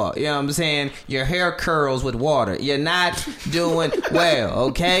whatever you are. You know what I'm saying? Your hair curls with water. You're not doing well,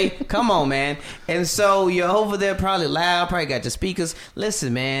 okay? Come on, man. And so you're over there probably loud, probably got your speakers.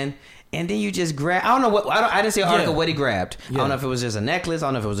 Listen, man. And then you just grab. I don't know what. I didn't see an article what he grabbed. I don't know if it was just a necklace. I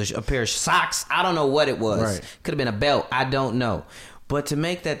don't know if it was a pair of socks. I don't know what it was. Right. Could have been a belt. I don't know. But to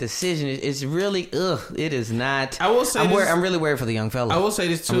make that decision, it's really it is not. I will say I'm really worried for the young fella. I will say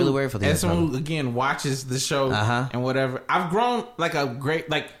this too. I'm really worried for the young as someone fella. who again watches the show and whatever. I've grown like a great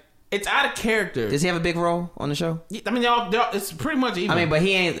it's out of character. Does he have a big role on the show? I mean, they're all, it's pretty much even. I mean, but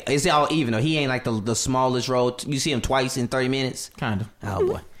he ain't. Is it all even? Or he ain't like the smallest role. You see him twice in 30 minutes. Kind of. Oh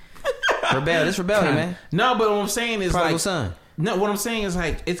boy. This rebellion, man. No, but what I'm saying is Prodigal like son. No, what I'm saying is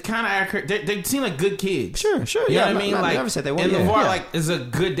like it's kind of accurate. They seem like good kids. Sure. You know what I mean? I like, never said they weren't. And Yeah. LeVar like is a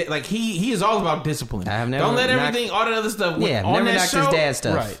good like he is all about discipline. I have never Don't let knocked- everything all that other stuff. Yeah, on never that knocked show, his dad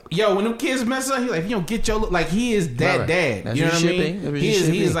stuff. Right. Yo, when them kids mess up, he like get your look. Like he is that Right. dad. That's You know what what I he should mean? be. That's what He he is.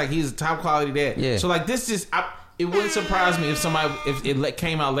 should He be. is like he's a top quality dad. Yeah. So like this just it wouldn't surprise me if it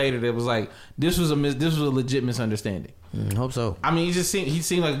came out later that was like this was a legit misunderstanding. Hope so. I mean, he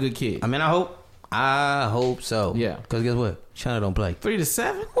seemed like a good kid. I mean, I hope so. Yeah. Because guess what? China don't play. 3 to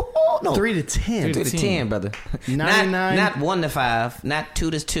 7. No. 3 to 10. 3 to 10, brother. 99. Not 1 to 5. Not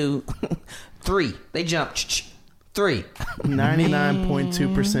 2 to 2. 3. They jump. 3.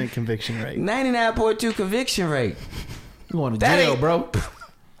 99.2% conviction rate. 99.2 conviction rate. You going to That jail, ain't- bro?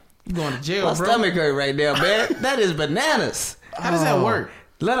 You going to jail, My bro? stomach hurt right now, man. That is bananas. How does that work?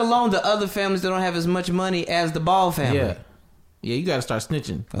 Let alone the other families that don't have as much money as the Ball family. Yeah, you got to start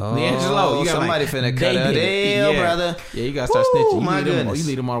snitching. Oh, D'Angelo, you got somebody finna cut a deal, brother. Yeah, you got to start Woo, snitching. my You goodness.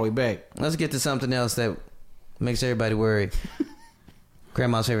 lead them all the way back. Let's get to something else that makes everybody worried.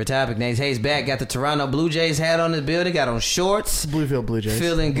 Grandma's favorite topic. Nate Hayes back. Got the Toronto Blue Jays hat on his building. Got on shorts. Bluefield Blue Jays.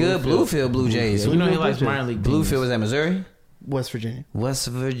 Feeling good. Bluefield Blue Jays. You know he Bluefield likes Blue minor league Bluefield teams. was that Missouri? West Virginia. West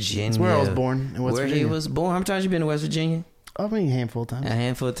Virginia. That's where I was born, in West where Virginia. he was born. How many times you been to West Virginia? I mean, a handful of times. A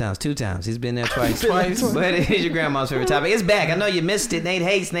handful of times. 2 times. He's been there twice. Twice. But it is your grandma's favorite topic. It's back. I know you missed it. Nate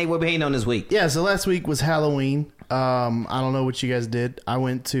Hayes. Nate, what we hating on this week? Yeah, so last week was Halloween. I don't know what you guys did. I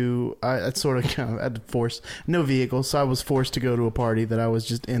went to, I sort of kind of had to force, no vehicle, so I was forced to go to a party that I was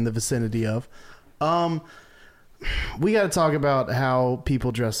just in the vicinity of. We got to talk about how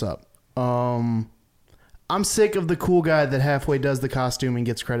people dress up. I'm sick of the cool guy that halfway does the costume and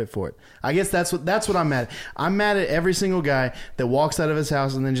gets credit for it. I guess that's what I'm mad at. I'm mad at every single guy that walks out of his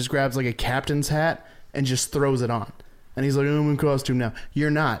house and then just grabs like a captain's hat and just throws it on. And he's like, oh, I'm in costume now. You're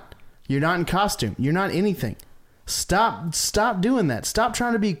not. You're not in costume. You're not anything. Stop doing that. Stop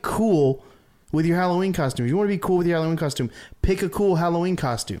trying to be cool with your Halloween costume. If you want to be cool with your Halloween costume, pick a cool Halloween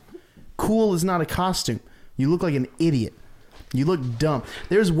costume. Cool is not a costume. You look like an idiot. You look dumb.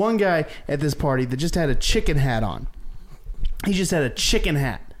 There's one guy at this party that just had a chicken hat on. He just had a chicken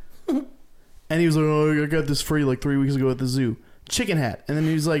hat. And he was like, oh, I got this free like 3 weeks ago at the zoo. chicken hat, and then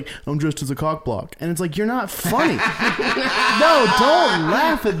he's like, I'm dressed as a cock block, and it's like, you're not funny. No, don't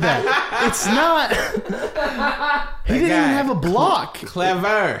laugh at that. It's not. He didn't even have a block.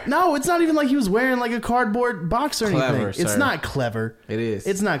 Clever. No, it's not even like he was wearing like a cardboard box or Clever, anything. It's sir. not clever. It is.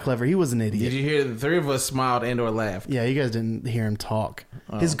 It's not clever. He was an Did idiot. you hear the three of us smiled and or laughed? Yeah, you guys didn't hear him talk.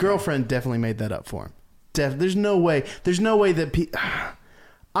 His girlfriend definitely made that up for him. There's no way. There's no way that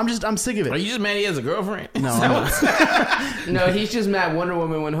I'm sick of it. Are you just mad he has a girlfriend? No, I'm not. No, he's just mad Wonder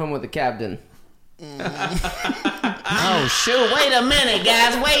Woman went home with the captain. Oh shoot! Wait a minute,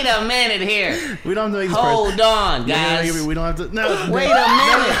 guys. Wait a minute here. We don't have to make this Hold on, Yeah, guys. we don't have to. No, Wait a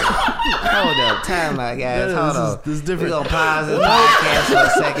minute. Hold up. Time out, guys. Hold on. This is different. We're going to pause this podcast for a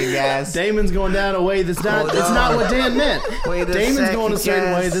second, guys. Damon's going down a way that's not. Hold It's on. not what Dan meant. Wait a Damon's second, going a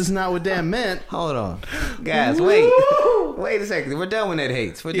certain way. guys. This is not what Dan meant. Hold on. Guys, wait. Wait a second. We're done with that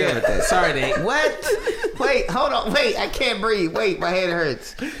hates. We're done with that. Sorry, Nate. What? Wait, hold on. Wait, I can't breathe. Wait, my head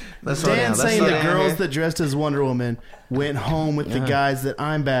hurts. Let's slow down. Dan's Let's saying slow the down girls here. that dressed as Wonder Woman went home with the guys that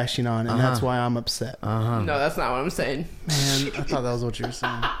I'm bashing on, and that's why I'm upset. No, that's not what I'm saying. Man, I thought that was what you were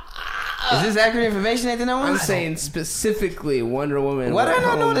saying. Is this accurate information, Nathan Owens? I'm saying specifically Wonder Woman. Why do I went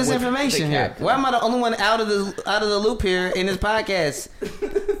not know home this with information the here? captain. Why am I the only one out of the loop here in this podcast?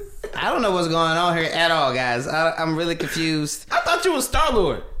 I don't know what's going on here at all, guys. I'm really confused. I thought you was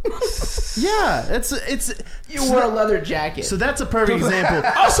Star-Lord. Yeah, it's. You wore a leather jacket. So that's a perfect example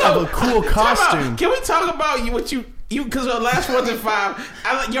Also, of a cool time out. costume. Can we talk about what you because the last 4 and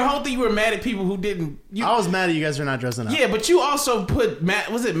 5, your whole thing, you were mad at people who didn't. I was mad at you guys for not dressing up. Yeah, but you also put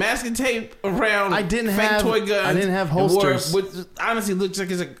was it masking tape around? I didn't fake have- toy guns. I didn't have and wore- holsters. Which honestly looks like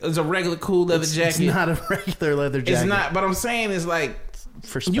it's a regular cool leather It's jacket. not a regular leather jacket. It's not. But I'm saying is like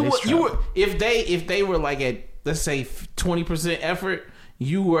for space you travel. were if they were like at let's say 20% effort,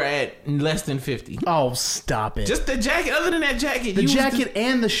 you were at less than 50. Oh, stop it! Just the jacket. Other than that jacket, the you was jacket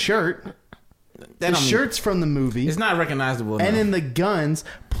and the shirt. that The don't mean- shirt's from the movie, It's not recognizable. and enough. then the guns,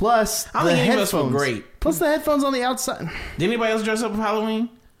 plus I the think any of us were headphones. great. Plus the headphones on the outside. Did anybody else dress up for Halloween?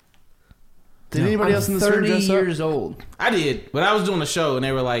 Did anybody else in the room 30 dress years old. I did, but I was doing a show and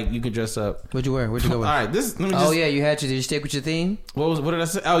they were like, "You can dress up." What'd you wear? Where'd you go All with? right, this. Let me just, Oh yeah, you had to. Did you stick with your theme? What did I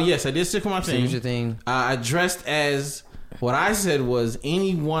say? Oh yes, I did stick with my Stick thing. with your theme. I dressed as what I said was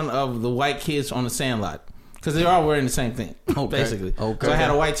any one of the white kids on the Sandlot because they were all wearing the same thing, basically. Okay. So I had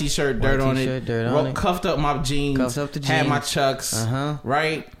a white T-shirt, dirt on t-shirt, it, dirt on it. cuffed up my jeans, Cuffed up the had my jeans. chucks,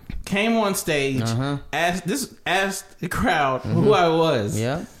 right. Came on stage, asked the crowd who I was.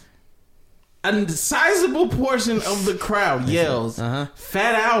 Yeah. A sizable portion of the crowd yells,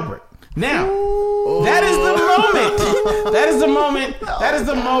 "Fat Albert." Now, that is the moment. That is the moment. That is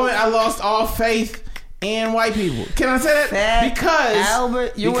the moment I lost all faith in white people. Can I say that? Fat Because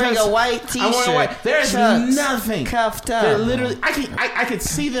Albert, you're wearing because a white I'm wearing t-shirt. white. There's Chucks, nothing cuffed up. They're literally, I could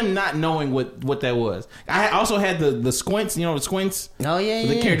see them not knowing what that was. I also had the squints. You know the squints. Oh yeah,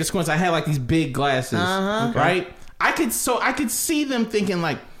 The yeah. character squints. I had like these big glasses, right? I could see them thinking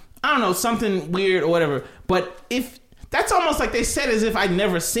like, I don't know, something weird or whatever. But if that's almost like they said as if I'd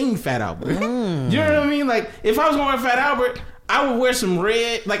never seen Fat Albert. You know what I mean? Like if I was going to wear Fat Albert, I would wear some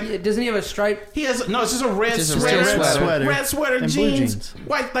red. Like Doesn't he have a stripe? he has it's just a red Just a sweater, red sweater. And blue jeans, jeans.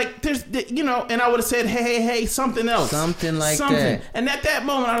 white. Like there's and I would have said hey something else, Something like that. And at that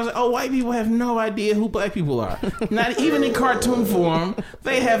moment, I was like, oh, white people have no idea who black people are. Not even in cartoon form,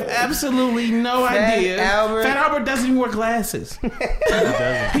 they have absolutely no idea. Fat Albert doesn't even wear glasses.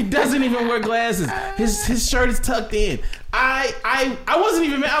 He doesn't even wear glasses. His shirt is tucked in. I wasn't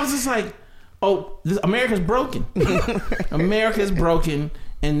even mad. I was just like, oh, America's broken. America's broken,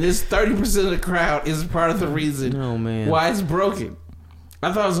 and this 30% of the crowd is part of the reason why it's broken.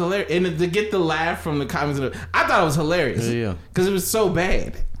 I thought it was hilarious, and to get the laugh from the comments, I thought it was hilarious. Yeah. Because it was so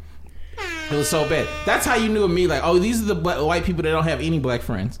bad. It was so bad. That's how you knew me. Like, oh, these are the white people that don't have any black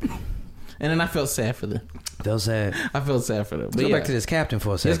friends. And then I felt sad for them. Felt sad. I felt sad for them. Let's go back to this captain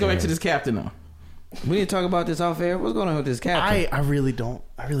for a second. Let's go back to here. this captain though. We need to talk about this off air. What's going on with this captain? I really don't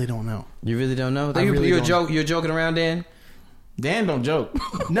know. You really don't know? I really don't. You're joking around, Dan? Dan don't joke.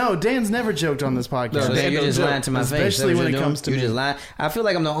 No, Dan's never joked on this podcast. No, So Dan you're don't just joke. lying to my face. Especially That's what when you're it doing? comes to You're me. just lying. I feel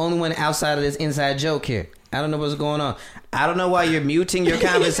like I'm the only one outside of this inside joke here. I don't know what's going on. I don't know why you're muting your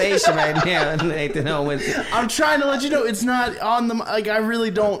conversation right now, Nathan Owens. I'm trying to let you know it's not on the. Like I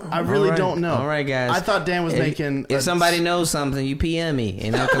really don't know. All right, guys. I thought Dan was making. If somebody knows something, you PM me.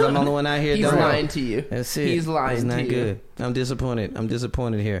 You know, because I'm the only one out here. He's don't know. lying to you. That's it. He's lying It's to not you. good. I'm disappointed. I'm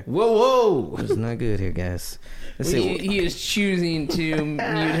disappointed here. Whoa. It's not good here, guys. Let's see. He is choosing to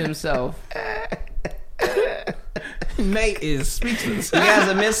mute himself. Nate is speechless. You guys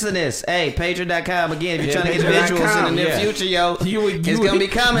are missing this. Hey, Patreon.com again. If you're trying to get visuals in the near future, yo, it's gonna be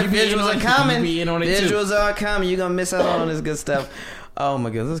coming. Visuals are coming. Visuals are coming. You're gonna miss out on all this good stuff. Oh my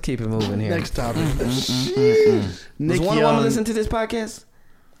goodness, let's keep it moving here. Next topic. Does Wonder Woman listen to this podcast?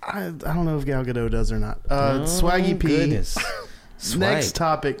 I don't know if Gal Gadot does or not. Swaggy P. Goodness. Next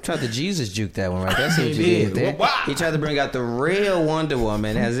topic. Tried to Jesus juke that one right. That's what you did there. He tried to bring out the real Wonder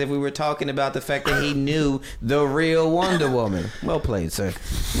Woman as if we were talking about the fact that he knew the real Wonder Woman. Well played, sir.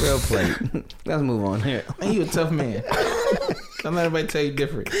 Well played. Let's move on here. Man, you a tough man. Don't let everybody tell you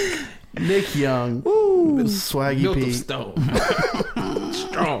different. Nick Young. Swaggy Built P. of stone.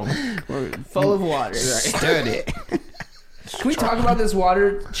 Strong. Full of water. Sturdy. Can we talk about this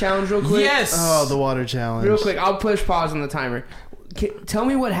water challenge real quick? Yes. Oh, the water challenge. Real quick, I'll push pause on the timer. Tell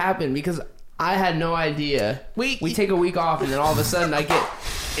me what happened, because I had no idea. We take a week off, and then all of a sudden I get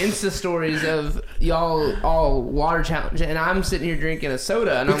Insta stories of y'all all water challenge, and I'm sitting here drinking a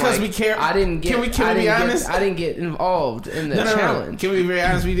soda, and because I'm like, we care. I didn't get. Can we be honest? I didn't get involved in the challenge. Can we be very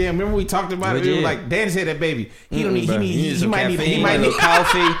honest with you? Remember we talked about it? We were like, Dan said that baby. He don't need. He might need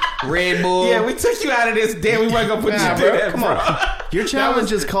coffee, Red Bull. Yeah, we took you out of this. Dan, we weren't gonna put you through that. Come on. Your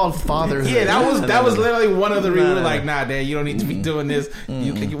challenge is called fatherhood. Yeah, that was literally one of the reasons. We were like, nah, Dan, you don't need to be doing this.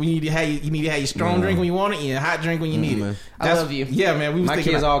 You need to have your strong drink when you want it, and your hot drink when you need it. I love you. Yeah, man. We was My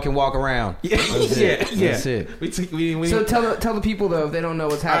kids all can walk around. Yeah. That's it. So tell the people though, if they don't know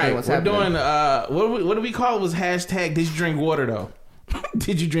what's happening. What's happening? Doing what do we call it? Was hashtag Did you drink water though?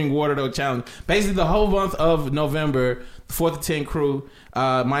 Did you drink water though challenge? Basically, the whole month of November, the 4th to 10 crew,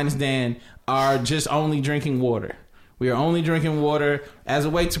 minus Dan, are just only drinking water. We are only drinking water as a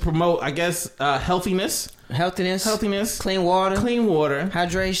way to promote, I guess, healthiness. Clean water.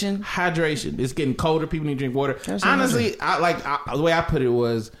 Hydration. It's getting colder. People need to drink water. Honestly, the way I put it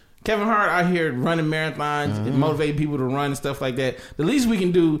was, Kevin Hart out here running marathons and motivating people to run and stuff like that. The least we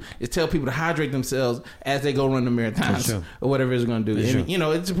can do is tell people to hydrate themselves as they go run the marathons or whatever it's going to do. And,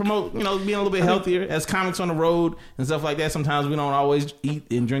 it's to promote, being a little bit healthier. As comics on the road and stuff like that, sometimes we don't always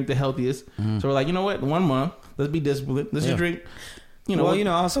eat and drink the healthiest. So we're like, you know what? 1 month, let's be disciplined. Let's just drink.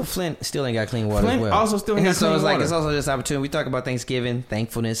 Also Flint still ain't got clean water as well. Also still ain't got clean water. It's also this opportunity. We talk about Thanksgiving,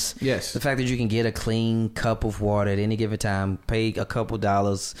 thankfulness. Yes. The fact that you can get a clean cup of water at any given time, pay a couple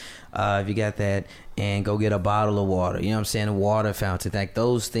dollars if you got that, and go get a bottle of water. You know what I'm saying? A water fountain. Like,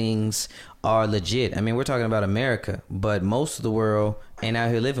 those things are legit. I mean, we're talking about America, but most of the world ain't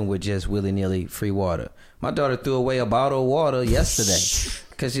out here living with just willy-nilly free water. My daughter threw away a bottle of water yesterday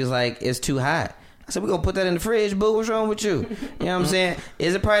because she was like, it's too hot. I said, we're going to put that in the fridge, boo. What's wrong with you? You know what I'm saying?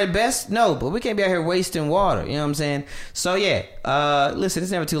 Is it probably the best? No, but we can't be out here wasting water. You know what I'm saying? So, yeah. Listen,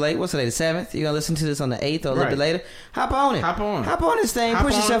 it's never too late. What's today, the 7th? You're going to listen to this on the 8th or a little bit later? Hop on it. Hop on this thing.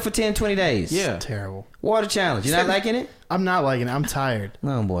 Push yourself for 10, 20 days. Yeah. Terrible. Water challenge. You're not liking it? I'm not liking it. I'm tired.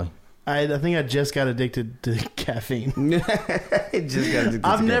 Oh, boy. I think I just got addicted to caffeine.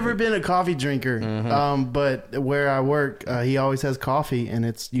 I've never been a coffee drinker, but where I work, he always has coffee, and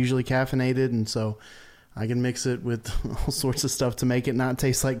it's usually caffeinated, and so I can mix it with all sorts of stuff to make it not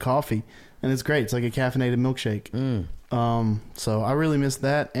taste like coffee, and it's great. It's like a caffeinated milkshake. So I really miss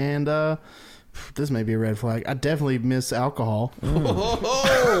that, and this may be a red flag. I definitely miss alcohol.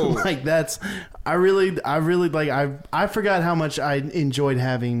 Like, that's I forgot how much I enjoyed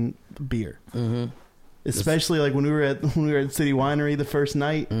having beer. Especially like when we were at City Winery the first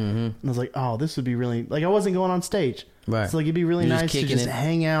night, and I was like, oh, this would be really, like, I wasn't going on stage. Right. So like, it'd be really nice to just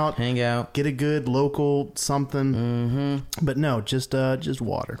hang out, get a good local something. But no, just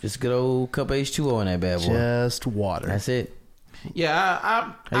water. Just good old cup of H2O in that bad boy. Just water. That's it.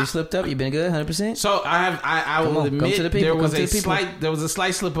 Yeah, have you slipped up? You been good, 100%? So I will admit there was a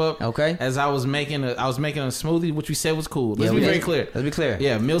slight slip up. Okay. As I was making a smoothie, which we said was cool. Let's be very clear. Let's be clear.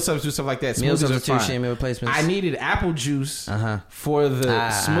 Yeah, meal substitute, stuff like that. Meal Smoothies substitution, meal replacements. I needed apple juice for the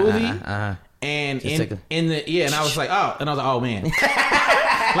smoothie. And and I was like, oh man.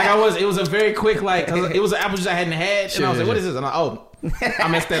 It was a very quick, like, it was an apple juice I hadn't had, and I was like, what is this? And I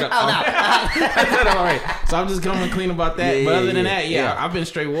messed that up. All right. So I'm just coming clean about that. But other than that, I've been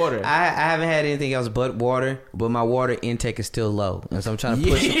straight water. I haven't had anything else but water, but my water intake is still low, and so I'm trying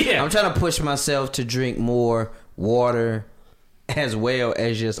to push myself to drink more water as well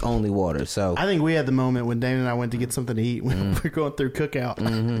as just only water. So I think we had the moment when Dana and I went to get something to eat when we were going through Cookout,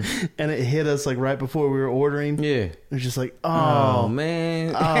 and it hit us like right before we were ordering. Yeah, it was just like, oh man,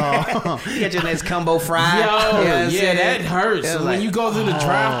 you got your next combo fry. That hurts. So when you go through the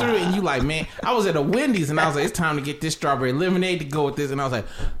drive-through and you like, man, I was at a Wendy's and I was like, it's time to get this strawberry lemonade to go with this, and I was like,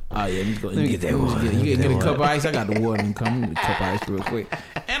 oh yeah, let me get that water. You get a cup of ice. I got the water and come. Let me get a cup of ice real quick.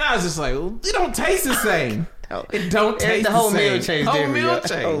 And I was just like, it don't taste the same. It don't taste the whole the same. meal changed. Whole different, meal yo.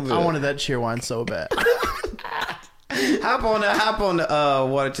 changed. Whole meal. I wanted that cheer wine so bad. Hop on the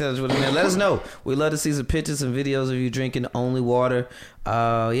water challenge with us, man. Let us know. We love to see some pictures and videos of you drinking only water.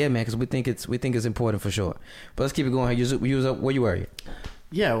 Yeah, man, because we think it's important for sure. But let's keep it going. You up where you were?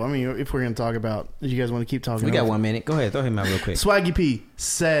 Yeah, well, I mean, if we're gonna talk about, you guys want to keep talking? We got 1 minute. Go ahead, throw him out real quick. Swaggy P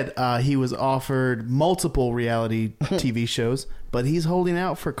said he was offered multiple reality TV shows, but he's holding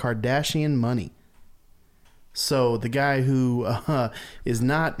out for Kardashian money. So the guy who is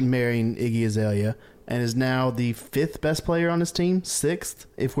not marrying Iggy Azalea and is now the 5th best player on his team, 6th,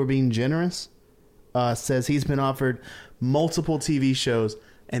 if we're being generous, says he's been offered multiple TV shows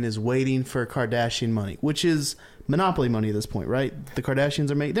and is waiting for Kardashian money, which is monopoly money at this point, right? The Kardashians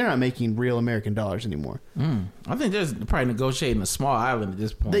they're not making real American dollars anymore. I think they're probably negotiating a small island at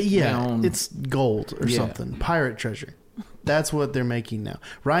this point. It's gold or something. Pirate treasure. That's what they're making now.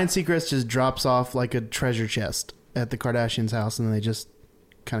 Ryan Seacrest just drops off like a treasure chest at the Kardashians' house, and then they just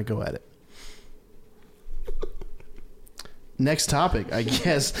kind of go at it. Next topic, I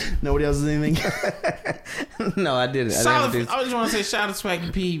guess. Nobody else has anything? No, I didn't. I just want to say shout out to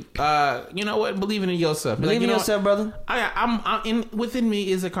Swaggy P. You know what? Believing in yourself. Believe in yourself, brother. Within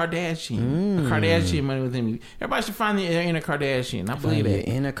me is a Kardashian. A Kardashian money within me. Everybody should find their inner Kardashian. I believe that.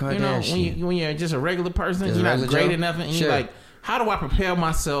 Inner Kardashian. You know, when you're just a regular person, Just you're not regular great Joe? enough, and Sure. you're like, how do I prepare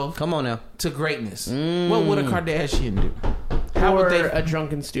myself Come on now. to greatness? What would a Kardashian do? How or would they? a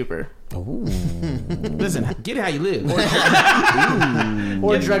drunken stupor. Ooh. Listen, get it how you live.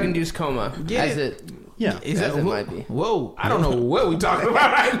 Or drug-induced coma. Get as it. it Yeah. Is as that, it might be. Whoa, I don't know what we talking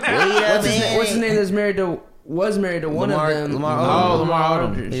about right now. What's his name that's married to one Lamar- of them? Lamar Odom. Lamar Lamar Odom. He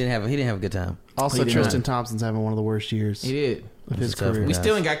Aldridge. didn't have a good time. Also, He did Tristan not. Thompson's having one of the worst years He did. of his Tough. career. We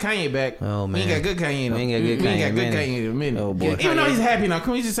still ain't got Kanye back. Oh, We ain't man. got good Kanye. We ain't got good We ain't Kanye got good in a minute. Kanye in a minute. Oh, boy. Even though he's happy now,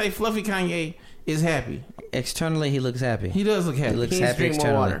 can we just say fluffy Kanye is happy? Externally, he looks happy. He does look happy. He looks He needs to happy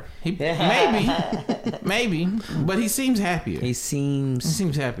drink more externally. water. Maybe, but he seems happier. He seems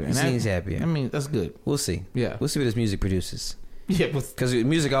happier. He seems happier. I mean, that's good. We'll see. Yeah. We'll see what his music produces. Yeah, Because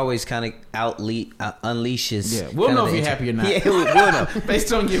music always kind of unleashes. yeah. We'll kinda know if the you're happy or not. Yeah, we'll know.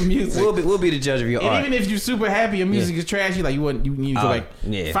 Based on your music. We'll be the judge of your And art. even if you're super happy and music is trashy, like you need to go back.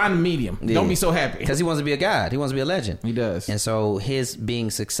 Yeah. Find a medium. Yeah. Don't be so happy. Because he wants to be a god. He wants to be a legend. He does. And so his being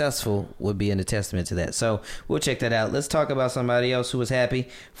successful would be a testament to that. So we'll check that out. Let's talk about somebody else who was happy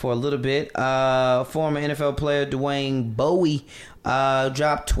for a little bit. Former NFL player Dwayne Bowie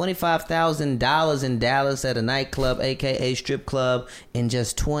dropped $25,000 in Dallas at a nightclub, aka strip club, in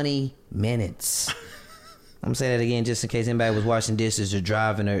just 20 minutes. I'm gonna say that again just in case anybody was washing dishes or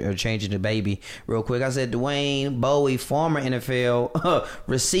driving or changing the baby real quick. I said Dwayne Bowie, former NFL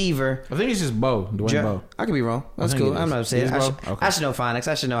receiver. I think it's just Bo. Dwayne Bo. I could be wrong. That's I think cool. it I'm is. not saying. It is Bo? Okay. I should know phonics.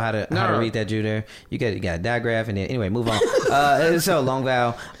 I should know how to No. read that Jew there. You got a digraph and then anyway, move on. So long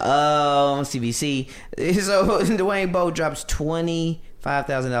vowel. CBC. So Dwayne Bowe drops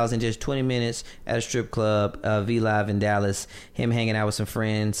 $25,000 in just 20 minutes at a strip club, V Live in Dallas. Him hanging out with some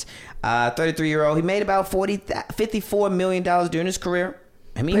friends. 33-year-old. He made about $54 million during his career.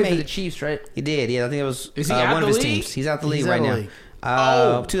 I mean, Played for the Chiefs, right? he did. Yeah, I think it was Is he out one the of his league? teams. He's out the league He's right out the now. league.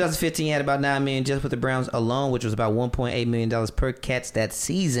 2015 he had about $9 million just with the Browns alone, which was about $1.8 million per catch that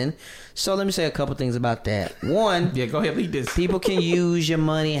season. So let me say a couple things about that. One, Yeah, go ahead. Lead this. people can use your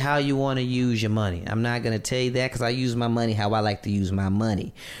money how you want to use your money. I'm not going to tell you that because I use my money how I like to use my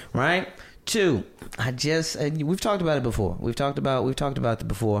money, right? Two, we've talked about it before. We've talked about it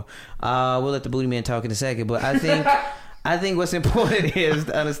before. We'll let the booty man talk in a second, but I think what's important is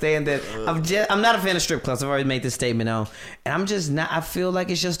to understand that I'm not a fan of strip clubs. I've already made this statement on, and I'm just not. I feel like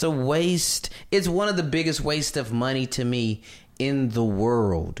it's just a waste. It's one of the biggest waste of money to me in the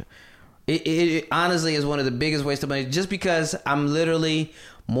world. It honestly is one of the biggest waste of money, just because I'm literally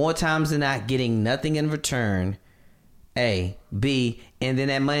more times than not getting nothing in return. A, B, and then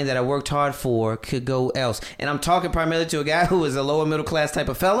that money that I worked hard for could go else. And I'm talking primarily to a guy who is a lower middle class type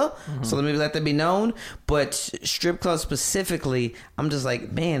of fella. Mm-hmm. So let me let that be known. But strip clubs specifically, I'm just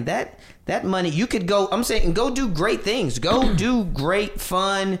like, man, that money, you could go, I'm saying, go do great things. Go do great,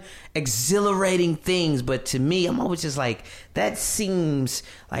 fun, exhilarating things. But to me, I'm always just like, that seems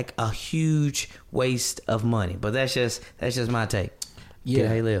like a huge waste of money. But that's just my take. Yeah,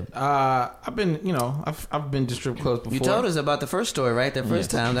 how you live. I've been to strip clubs before. You told us about the first story, right? That first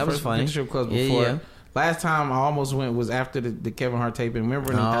time. That was funny. Been to strip clubs before. Yeah. Last time I almost went was after the Kevin Hart taping.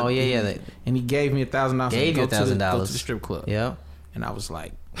 Remember? Oh, yeah. And he gave me $1,000. Gave you $1,000. Go to the strip club. Yeah. And I was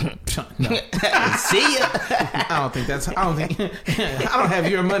like, no. See ya. I don't have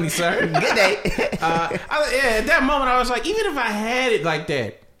your money, sir. Good day. At that moment I was like, even if I had it like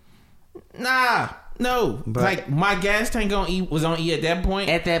that, nah, No, like my gas tank was on E at that point.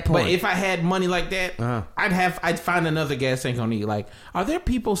 At that point. But if I had money like that, I'd find another gas tank on E. Like, are there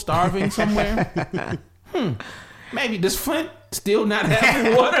people starving somewhere? Maybe. Does Flint still not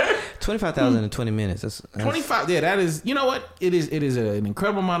have water? 25,000 in 20 minutes. That's 25. Yeah, that is. You know what? It is an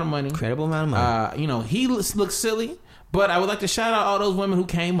incredible amount of money. Incredible amount of money. You know, he looks silly. But I would like to shout out all those women who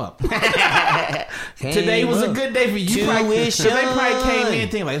came up. Today was a good day for you. They probably came in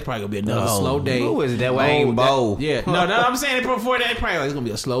thinking like it's probably gonna be another slow day. Who is that? Wayne Bow. Yeah, no, I'm saying before that, probably like it's gonna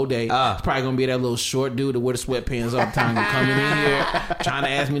be a slow day. It's probably gonna be that little short dude that wear the sweatpants all the time coming in here trying to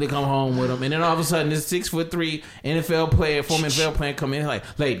ask me to come home with him, and then all of a sudden this 6'3" former NFL player come in like,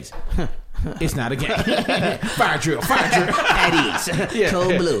 ladies. It's not a game. Fire drill. That is.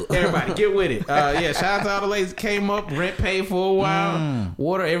 Cold blue. Everybody, get with it. Shout out to all the ladies that came up, rent paid for a while,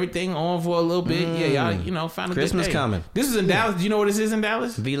 water, everything on for a little bit. Yeah, y'all, found a Christmas good day. coming. This is in Dallas. Do you know where this is in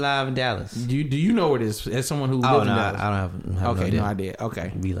Dallas? Be Live in Dallas. Do you know where it is? As someone who lives in Dallas. I don't have Okay, no idea. no idea.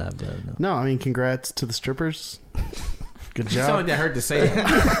 Okay. Be Live Dallas. No, I mean, congrats to the strippers. Good It sounded like job. that hurt to say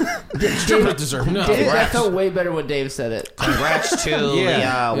that. Strippers deserve no. Dave, I felt way better when Dave said it. Congrats to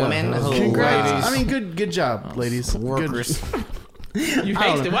the women who. Congrats. I mean, good job, ladies. Workers. You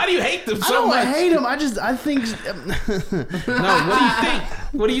hate them. Why do you hate them I so don't much? hate them. I think. No, what do you think?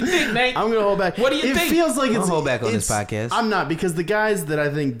 What do you think, Nate? I'm gonna hold back. What do you it think? It feels like Don't it's hold back on this podcast. I'm not, because the guys that I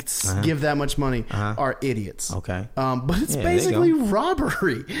think give that much money are idiots. Okay. But it's Yeah, there you basically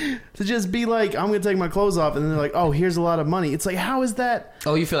robbery to just be like, I'm gonna take my clothes off, and then they're like, oh, here's a lot of money. It's like, how is that?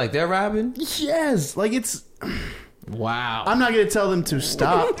 Oh, you feel like they're robbing? Yes, like it's. Wow. I'm not gonna tell them to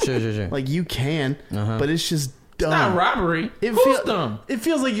stop. Sure. Like you can, but it's just dumb. Not robbery. Who's dumb? It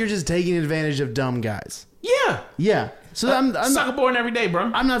feels like you're just taking advantage of dumb guys. Yeah. Yeah. So I'm sucker born every day,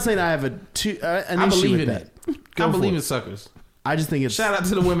 bro. I'm not saying I have an I issue believe with in that. it. Go I for believe it. in suckers. I just think it's Shout out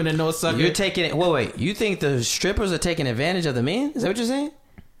to the women that know suckers. You're taking it. Wait. You think the strippers are taking advantage of the men? Is that what you're saying?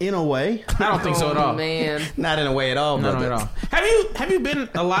 in a way. I don't think so at all. Man. Not in a way at all, No, brother. not at all. Have you been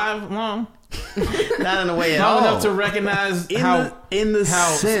alive long? Not in a way at Long all. enough to recognize In how the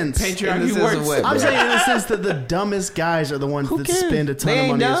sense patriarchy in the sense works. of what? I'm saying in the sense that the dumbest guys are the ones that cares? spend a ton They of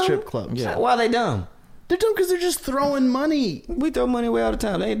ain't money at dumb? strip clubs. Yeah. Why are they dumb? They're dumb because they're just throwing money. We throw money away all the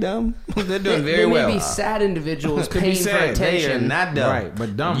time. They ain't dumb. They're doing They very may well. be sad individuals Could be paying for sad. They are attention. not dumb. Right,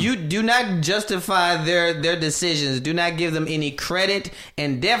 but dumb. You do not justify their decisions. Do not give them any credit,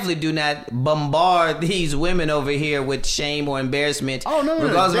 and definitely do not bombard these women over here with shame or embarrassment. Oh no,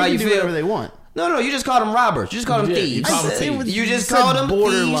 regardless they of how can you do feel. whatever they want. No, you just called them robbers. You just called them Yeah, you thieves. called them I said- thieves. it was- You just said called them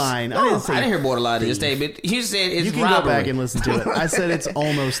borderline. thieves. I No, didn't say I didn't hear borderline in your thief. statement. You said it's You can robbery. go back and listen to it. I said it's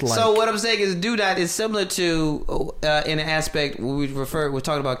almost like. So what I'm saying is, do not is similar to in an aspect we were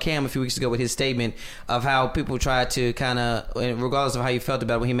talking about Cam a few weeks ago with his statement of how people try to kind of, regardless of how you felt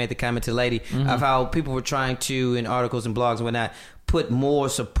about it when he made the comment to the lady, of how people were trying to, in articles and blogs and whatnot, put more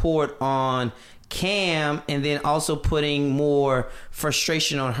support on Cam, and then also putting more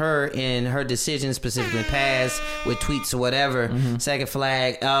frustration on her in her decisions, specifically past with tweets or whatever. Second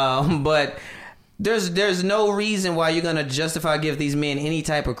flag, but. There's no reason why you're gonna justify give these men any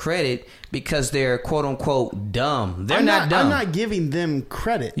type of credit because they're quote unquote dumb. They're not dumb. I'm not giving them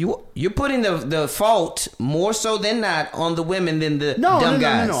credit. You're putting the fault more so than not on the women than the No, dumb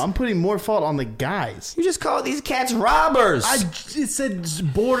guys. no. I'm putting more fault on the guys. You just call these cats robbers. It said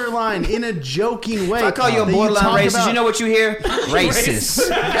borderline in a joking way. If I call you a That borderline talk racist, about- you know what you hear? Racist.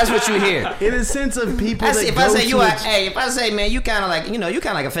 That's what you hear. in a sense of people that If go I say to if I say, man, you kind of like, you kind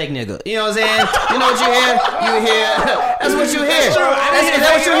of like a fake nigga. You know what I'm saying? You know what you hear? You hear? That's what you hear. That's true. I didn't Is hear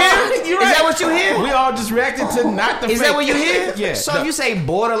that what you that. hear? You're Is that right. what you hear? We all just reacted to not the Is fake. that what you hear? Yeah. So if you say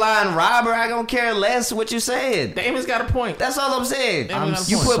borderline robber, I don't care less what you said. Damon's got a point. That's all I'm saying. I'm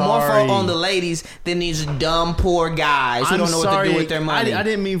You put more sorry. fault on the ladies than these dumb, poor guys who I'm don't know what to do with their money. I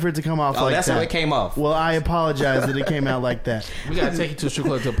didn't mean for it to come off Oh, like that's that. how it came off. Well, I apologize that it came out like that. We gotta take you to a strip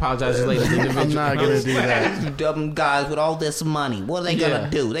club to apologize to ladies individually. I'm not gonna do that. You dumb guys with all this money. What are they gonna Yeah.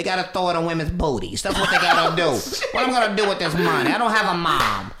 do? They gotta throw it on women's booties. That's what they gotta do. What am I gonna do with this money? I don't have a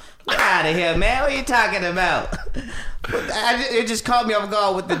mom. Get out of here, man. What are you talking about? It just caught me off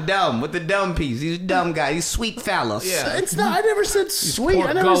guard with the dumb piece. These dumb guys, these sweet fellas. Yeah. It's not. I never said sweet. Poor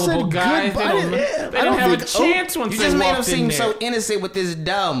I never said gullible good. guys. But They I don't, didn't, they I don't don't have think, a chance once You they just made them walked in seem there. so innocent with this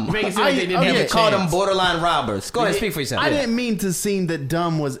dumb. You make it seem like they didn't I have a did And call them chance. borderline robbers. Go ahead, speak for yourself. I didn't mean to seem that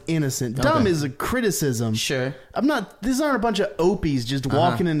dumb was innocent. Dumb is a criticism. Sure. I'm not. These aren't a bunch of opies just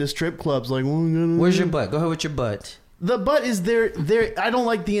walking into strip clubs like. Where's your butt? Go ahead with your butt. The butt is there. I don't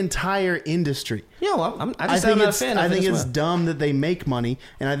like the entire industry. Yo, I I just think am not a it's. fan I of it think as it's well. dumb that they make money,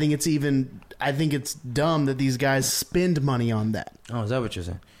 and I think it's even. I think it's dumb that these guys spend money on that. Oh, is that what you're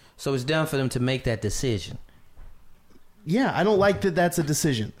saying? So it's done for them to make that decision. Yeah, I don't like that that's a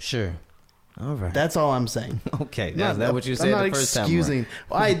decision. Sure. All right. That's all I'm saying. Okay. That's that what you said I'm not the first excusing.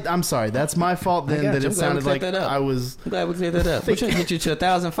 time. I'm sorry. That's my fault then that it sounded like I was... I'm glad we cleared that up. We're trying to get you to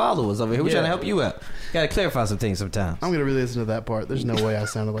 1,000 followers over here. We're trying to help you out. Got to clarify some things sometimes. I'm going to re-listen to that part. There's no way I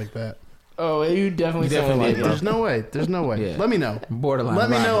sounded like that. Oh, you definitely sound like that. There's no way. There's no way. Yeah. Let me know. Borderline.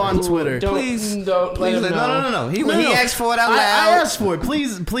 Let me know on Twitter. Please. Don't let him know. No. He asked for it out loud. I asked for it.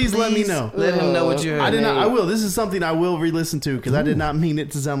 Please let me know. Let him know what you heard. I did not. I will. This is something I will re-listen to because I did not mean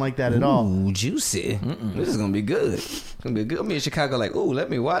it to sound like that at all. Ooh, juicy. This is gonna be good. It's gonna be good. I'm in Chicago like, ooh, let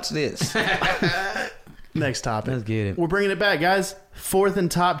me watch this. Next topic. Let's get it. We're bringing it back, guys. 4th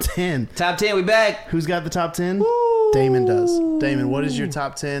and top 10. Top 10, we back. Who's got the top 10? Damon does. Damon, what is your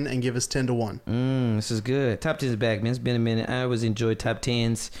top 10? And give us 10 to 1. This is good. Top 10 is back, man. It's been a minute. I always enjoy top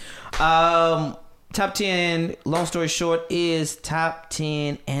 10s. Top 10, long story short, is top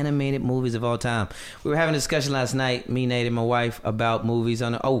 10 animated movies of all time. We were having a discussion last night, me, Nate, and my wife, about movies.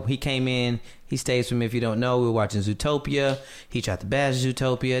 He came in. He stays with me. If you don't know, we were watching Zootopia. He tried to bash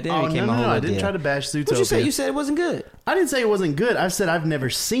Zootopia. Then it became a whole I didn't try to bash Zootopia. What you say? You said it wasn't good. I didn't say it wasn't good. I've said I've never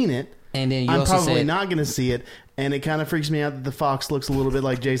seen it. And then you I'm also probably said, not going to see it. And it kind of freaks me out that the fox looks a little bit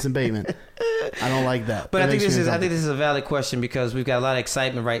like Jason Bateman. I don't like that. But I think this is a valid question because we've got a lot of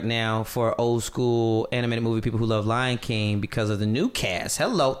excitement right now for old school animated movie people who love Lion King because of the new cast.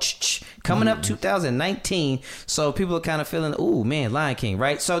 Hello, coming up 2019. So people are kind of feeling, ooh, man, Lion King,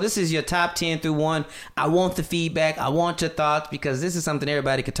 right? So this is your top 10 through 1. I want the feedback. I want your thoughts because this is something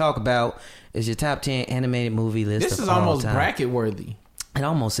everybody could talk about. Is your top 10 animated movie list? This is almost bracket worthy. It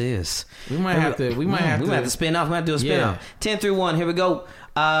almost is. We might have to spin off. We might have to do a spin off. 10 through 1. Here we go.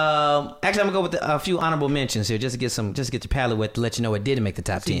 Actually, I'm gonna go with a few honorable mentions here, just to get your palate wet to let you know it didn't make the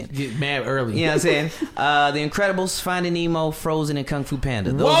top 10. Get mad early. You know what I'm saying? The Incredibles, Finding Nemo, Frozen, and Kung Fu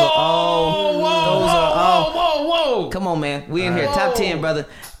Panda. Those are all. Come on, man. We in here. Top 10, brother.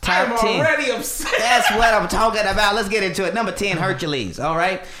 Top 10. I'm already upset. That's what I'm talking about. Let's get into it. Number 10, Hercules. All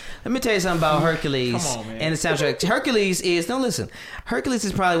right. Let me tell you something about Hercules and the soundtrack. Hercules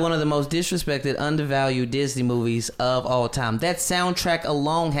is probably one of the most disrespected, undervalued Disney movies of all time. That soundtrack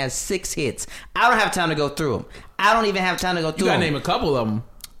alone has 6 hits. I don't have time to go through them. I don't even have time to go through them. You gotta name a couple of them.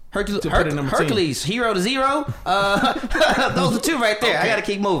 Hercules, Hero to Zero. Those are 2 right there. Okay. I gotta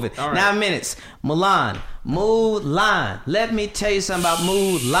keep moving. Right. 9 minutes. Mulan. Let me tell you something about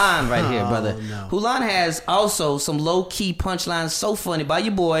Mulan right here, brother. No. Mulan has also some low-key punchlines, so funny, by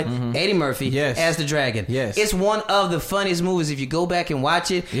your boy, Eddie Murphy, as the dragon. Yes. It's one of the funniest movies if you go back and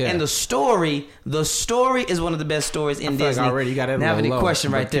watch it. Yeah. And the story is one of the best stories in Disney. Like already you got it. Now, the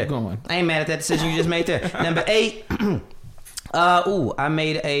question right there. Going. I ain't mad at that decision you just made there. Number 8. I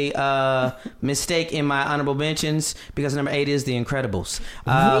made a mistake in my honorable mentions because number 8 is The Incredibles.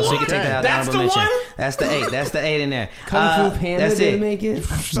 So you can take that out. That's the honorable mention. That's the 8. That's the 8 in there. Kung Fu Panda didn't make it.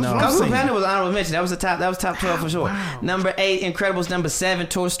 No, Kung Fu Panda was an honorable mention. That was top 12 for sure. Wow. Number 8, Incredibles. Number 7,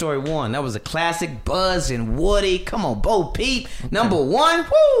 Toy Story 1. That was a classic. Buzz and Woody. Come on, Bo Peep. Okay. Number 1.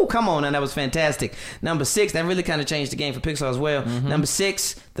 Woo! Come on, and that was fantastic. Number 6. That really kind of changed the game for Pixar as well. Number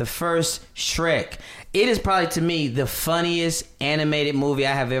 6, the first Shrek. It is probably, to me, the funniest animated movie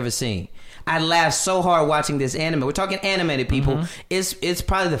I have ever seen. I laughed so hard watching this anime. We're talking animated, people. It's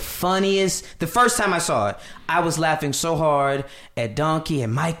probably the funniest. The first time I saw it, I was laughing so hard at Donkey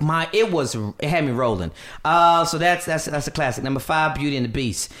and Mike. It had me rolling. So that's a classic. Number 5, Beauty and the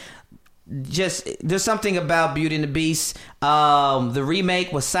Beast. There's something about Beauty and the Beast. The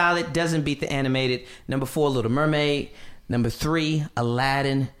remake was solid. Doesn't beat the animated. Number 4, Little Mermaid. Number 3,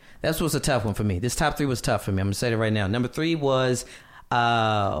 Aladdin. That was a tough one for me. This top 3 was tough for me. I'm going to say it right now. Number 3 was...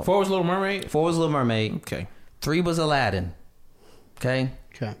 4 was Little Mermaid? 4 was Little Mermaid. Okay. 3 was Aladdin. Okay?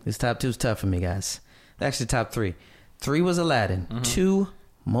 This top 2 is tough for me, guys. Actually, top 3. 3 was Aladdin. 2,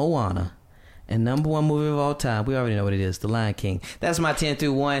 Moana. And number 1 movie of all time, we already know what it is, The Lion King. That's my 10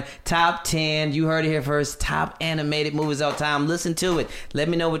 through 1. Top 10. You heard it here first. Top animated movies of all time. Listen to it. Let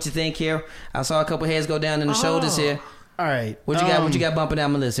me know what you think here. I saw a couple heads go down in the shoulders here. All right. What you got bumping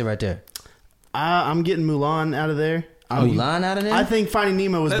down my list here right there? I'm getting Mulan out of there. Mulan out of there? I think Finding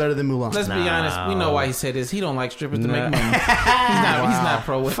Nemo was better than Mulan. Let's be honest. We know why he said this. He don't like strippers to make money. He's not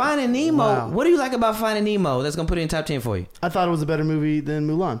pro with Finding Nemo. Wow. What do you like about Finding Nemo that's going to put it in top 10 for you? I thought it was a better movie than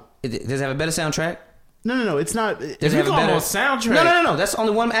Mulan. Does it have a better soundtrack? No. It's not. Does it have a better soundtrack? No. That's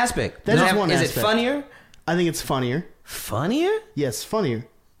only one aspect. That is one aspect. Is it funnier? I think it's funnier. Funnier? Yes, funnier.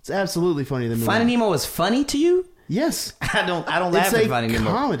 It's absolutely funnier than Mulan. Finding Nemo is funny to you? Yes. I don't laugh at Finding Nemo. It's a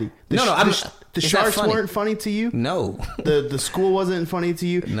comedy. The It's not sharks funny. weren't funny to you? No. The school wasn't funny to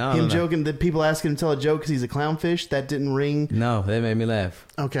you? No, Him no. joking, the people asking him to tell a joke because he's a clownfish, that didn't ring? No, that made me laugh.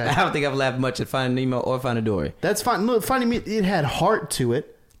 Okay. I don't think I've laughed much at Finding Nemo or Finding Dory. That's fine. Look, Finding Nemo, it had heart to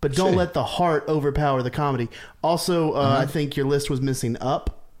it, but don't Sure. let the heart overpower the comedy. Also, I think your list was missing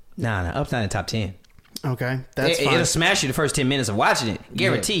Up. Nah, Up's not in the top 10. Okay, that's fine. It'll smash you the first 10 minutes of watching it.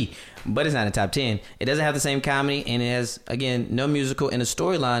 Guarantee. But it's not in the top 10. It doesn't have the same comedy, and it has, again, no musical and a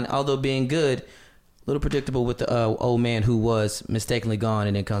storyline, although being good, a little predictable with the old man who was mistakenly gone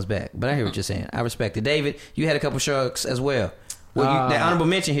and then comes back. But I hear what you're saying. I respect it. David, you had a couple sharks as well. Well, that honorable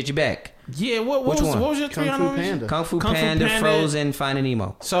mention hit you back. Yeah, what Which one? was your Kung three Fu honorable mentions? Panda. Kung Fu Kung Fu Panda, Panda. Frozen, Finding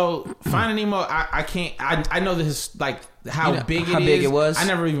Nemo. So Finding Nemo, I can't. I know this is like how You know big how it big is. it was? I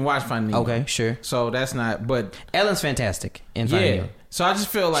never even watched Finding Nemo. Okay, sure. So that's not. But Ellen's fantastic in Finding yeah. Nemo. So I just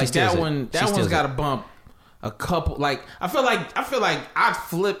feel like steals that it. one. She That one's steals got it. to bump a couple. Like I feel like I'd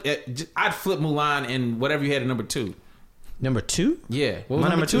flip it. I'd flip Mulan and whatever you had at number 2. Number 2? Yeah. What was My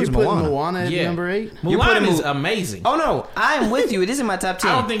number 2 You is put Moana. Moana at Yeah. number 8? You're putting Mulan is Mu- amazing. Oh, no. I am with you. It is in my top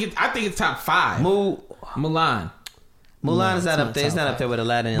 10. I don't think it. I think it's top 5. Mulan. Mulan is not up there. It's not up there with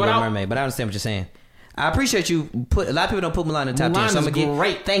Aladdin and But Little I'll- Mermaid. But I understand what you're saying. I appreciate you. A lot of people don't put Mulan in the top 10. Mulan So I'm is gonna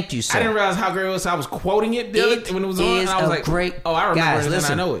great. Thank you, sir. I didn't realize how great it was. I was quoting it when it was on, is and I was a like, great- "Oh, I remember Guys, it, and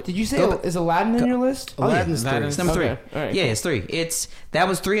listen. I know it." Did you say Go- is Aladdin in your list? Aladdin's Aladdin. It's number 3. Okay. All right, Yeah, cool. it's 3. That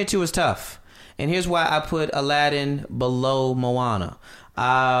was 3 and 2 was tough. And here's why I put Aladdin below Moana.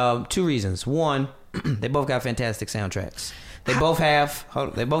 2 reasons. One, they both got fantastic soundtracks. They both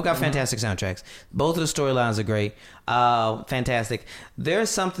got fantastic soundtracks. Both of the storylines are great. Fantastic. There's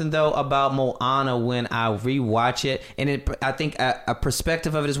something though about Moana when I rewatch it, and I think a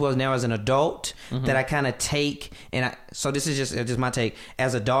perspective of it as well now as an adult that I kind of take, so this is just my take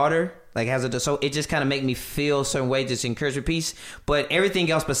as a daughter. Like so it just kind of make me feel a certain way, just encourage me peace. But everything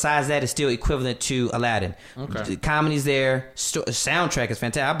else besides that is still equivalent to Aladdin. Okay. The comedy's there. Soundtrack is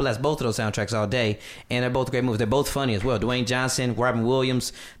fantastic. I bless both of those soundtracks all day, and they're both great movies. They're both funny as well. Dwayne Johnson, Robin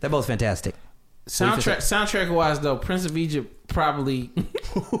Williams, they're both fantastic. Soundtrack wise though, Prince of Egypt probably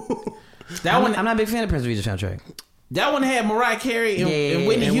I'm not a big fan of Prince of Egypt soundtrack. that one had Mariah Carey and, Yeah, and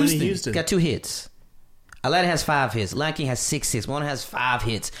Whitney and Whitney Houston. Houston. Got 2 hits. Aladdin has 5 hits. Lion King has 6 hits. Moana has 5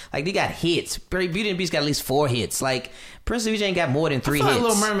 hits. Like, they got hits. Beauty and the Beast got at least 4 hits. Like, Prince of Egypt ain't got more than 3 I feel hits. like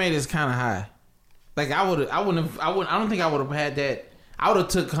Little Mermaid is kind of high. Like I don't think I would have had that. I would have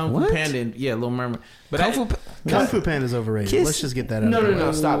took Kung Fu What? Panda and Little Mermaid. But Kung Fu Panda's overrated. Kiss- Let's just get that out No, of the way.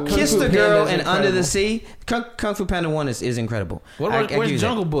 no, stop. Kung Kiss Fu the Panda Girl is and Under the incredible. Sea. Kung Fu Panda 1 is incredible. where's give you that.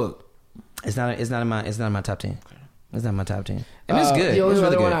 Jungle Book? It's not in my top 10. It's not in my top 10. And it's good. The only It's really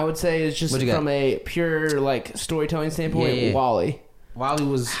other good. one I would say is just What you got? from a pure like storytelling standpoint, Yeah. Wally. Wally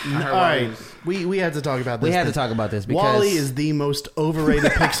was. I heard All Wally right, was- we had to talk about this. We had to then. talk about this because Wall-E is the most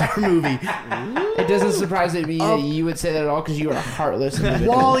overrated Pixar movie. It doesn't surprise me that you would say that at all because you are heartless.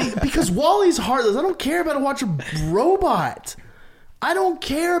 individual. Wall-E, because Wall-E's heartless. I don't care about to watch a robot. I don't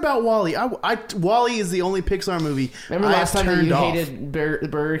care about Wall-E. Wall-E is the only Pixar movie Remember I last have time that turned you off. hated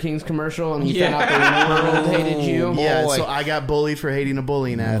Burger King's commercial and you Yeah. found out the world hated you? Yeah, boy. so I got bullied for hating a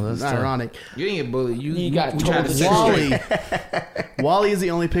bullying ad. that's tough. Ironic. You didn't get bullied. You got we told tried to to set you Wall-E. straight. Wall-E is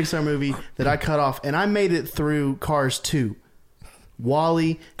the only Pixar movie that I cut off, and I made it through Cars 2.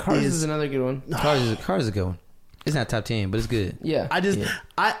 Wall-E Cars is is... another good one. Cars is a good one. It's not top 10, but it's good. Yeah.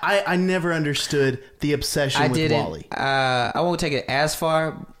 I never understood the obsession I with didn't. Wall-E. I won't take it as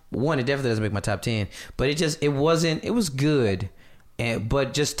far. One, it definitely doesn't make my top 10, but it was good,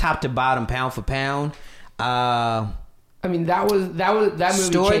 but just top to bottom, pound for pound. I mean, that movie changed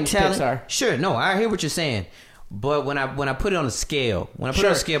Storytelling. Pixar. Sure, no, I hear what you're saying, but when I put it on a scale,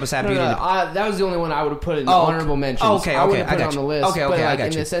 beside No, Beauty, and the- that was the only one I would have put in the Oh, honorable mentions. okay, I wouldn't okay, put I it on got the you. list. Okay, but I like, got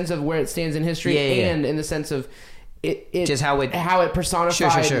in you. the sense of where it stands in history, Yeah. and in the sense of it Just how it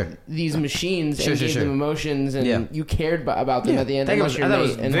personified Sure. these machines Sure, and gave them emotions, and Yeah. you cared about them Yeah. at the end. I think Unless I you're thought it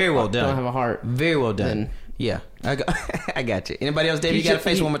Nate was and very well done. don't have a heart. Very well done. Then- Yeah, I got you. Anybody else, David? You got to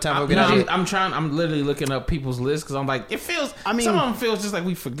face one more time. No, I'm literally looking up people's lists because I'm like, it feels. I mean- some of them feels just like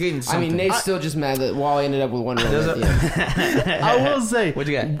we forgetting I something. mean, Nate's still just mad that Wally ended up with Wonder Woman. at the end. I will say, What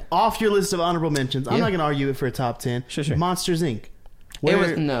you got? off your list of honorable mentions, I'm Yeah. not going to argue it for a top 10. Sure. Monsters, Inc. It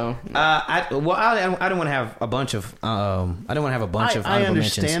was- No. I don't want to have a bunch of honorable I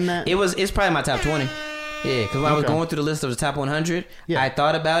understand mentions. that. It's probably my top 20. Yeah, because when I was Okay. going through the list of the top 100, Yeah. I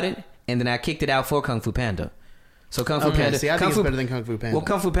thought about it and then I kicked it out for Kung Fu Panda. So Kung Fu Okay, Panda. see, I think it's better than Kung Fu Panda. Well,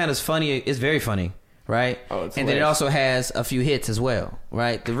 Kung Fu Panda's funny. It's very funny, right? Oh, it's and then it hilarious. also has a few hits as well,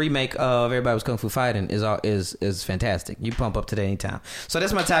 right? The remake of Everybody Was Kung Fu Fighting is fantastic. You pump up to that anytime. So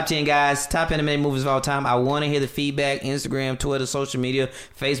that's my top 10, guys. Top animated movies of all time. I want to hear the feedback. Instagram, Twitter, social media,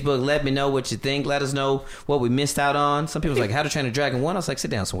 Facebook. Let me know what you think. Let us know what we missed out on. Some people's like, How to Train a Dragon 1. I was like,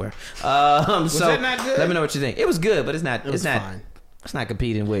 sit down somewhere. Was so that not good? let me know what you think. It was good, but it's not. It was fine. It's not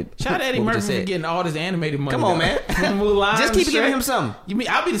competing with. Shout out Eddie what we Murphy just for said. getting all this animated money. Come on, man. From Mulan, Just keep Shrek. giving him something. You mean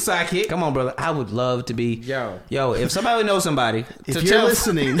I'll be the sidekick? Come on, brother. I would love to be. Yo. If somebody knows somebody, If to you're tell,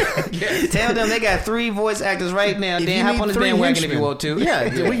 listening, tell them they got 3 voice actors right now. if Dan, you hop need on this 3 bandwagon if henchmen, you want to.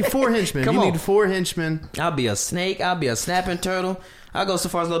 Yeah, we 4 henchmen. Come you on. need 4 henchmen. I'll be a snake. I'll be a snapping turtle. I'll go so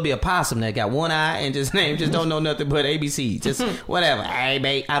far as to be a possum that got one eye and just don't know nothing but ABC. Just whatever. Hey,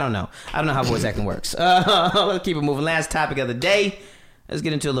 babe. I don't know how voice acting works. Let's keep it moving. Last topic of the day. Let's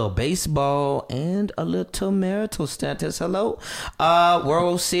get into a little baseball and a little marital status. Hello.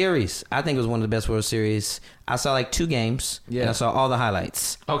 World Series. I think it was one of the best World Series. I saw like 2 games. Yeah. And I saw all the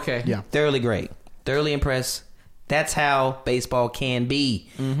highlights. Okay. Yeah. Thoroughly great. Thoroughly impressed. That's how baseball can be.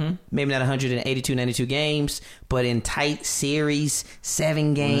 Mm-hmm. Maybe not 182, 92 games, but in tight series,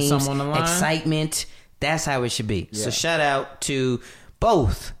 7 games, there's some on the line. excitement. That's how it should be. Yeah. So shout out to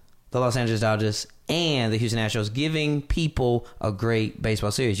both the Los Angeles Dodgers and the Houston Astros giving people a great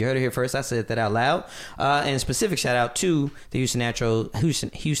baseball series. You heard it here first. I said that out loud. And a specific shout out to the Houston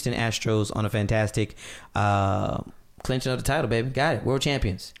Astros on a fantastic clinching of the title, baby. Got it. World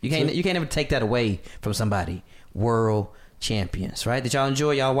champions. You can't ever take that away from somebody. World champions, right? Did y'all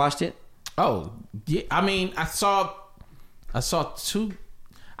enjoy? Y'all watched it? Oh, yeah. I mean, I saw 2.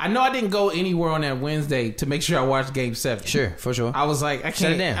 I know I didn't go anywhere on that Wednesday to make sure I watched Game 7. Sure, for sure. I was like, I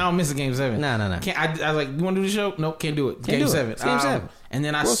Shut it can't. down. I don't miss a Game 7. No. I was like, you want to do the show? Nope, can't do it. Game do it. 7. It's Game 7. And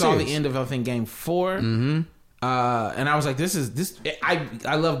then I World saw Series. the end of I think Game 4. Mm-hmm. And I was like, this.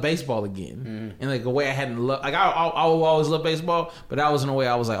 I love baseball again, in like a way I hadn't loved. Like I always love baseball, but that was in a way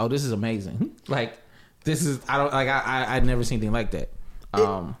I was like, oh, this is amazing. Like this is I'd never seen anything like that.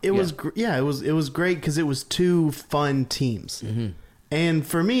 It was great because it was 2 fun teams, and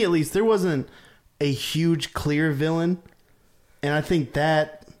for me at least, there wasn't a huge clear villain, and I think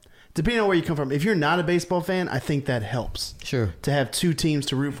that depending on where you come from, if you're not a baseball fan, I think that helps. Sure. To have 2 teams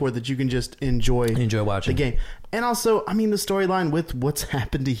to root for that you can just enjoy watching the game, and also, I mean, the storyline with what's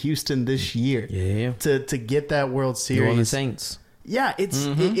happened to Houston this year, to get that World Series, New Orleans Saints. Yeah,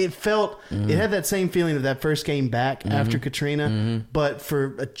 it felt it had that same feeling of that first game back after Katrina, but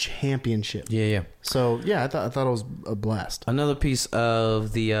for a championship. Yeah. So yeah, I thought it was a blast. Another piece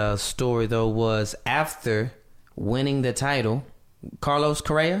of the story though was after winning the title, Carlos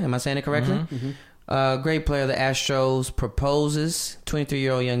Correa. Am I saying it correctly? Great player of the Astros proposes.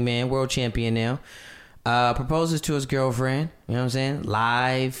 23-year-old young man, world champion now. Proposes to his girlfriend. You know what I'm saying?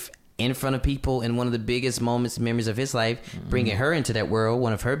 Live. In front of people in one of the biggest moments and memories of his life, bringing her into that world,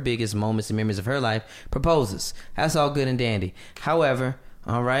 one of her biggest moments and memories of her life, proposes. That's all good and dandy. However,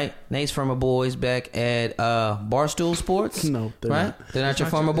 all right, Nate's former boys back at Barstool Sports. No, they're right? not. They're not your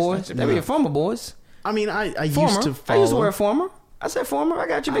former boys? They were your former boys. I mean, I Former. used to follow. I used to wear former. I said former. I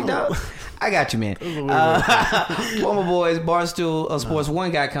got you, big dog. I got you, man. Former boys, Barstool Sports.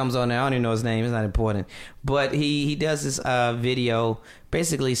 One guy comes on there. I don't even know his name. It's not important. But he does this video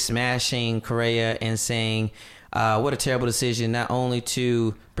basically smashing Correa and saying, what a terrible decision, not only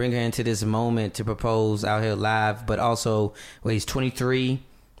to bring her into this moment to propose out here live, but also, well, he's 23,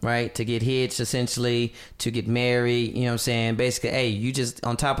 right? To get hitched, essentially, to get married, you know what I'm saying? Basically, hey, you just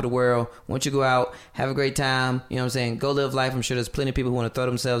on top of the world. Why don't you go out, have a great time, you know what I'm saying? Go live life. I'm sure there's plenty of people who want to throw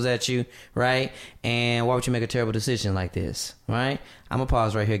themselves at you, right? And why would you make a terrible decision like this, right? I'm going to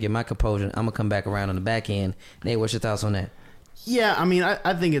pause right here, get my composure. I'm going to come back around on the back end. Nate, what's your thoughts on that? Yeah, I mean,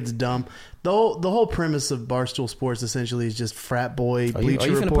 I think it's dumb. The whole premise of Barstool Sports essentially is just frat boy, Are you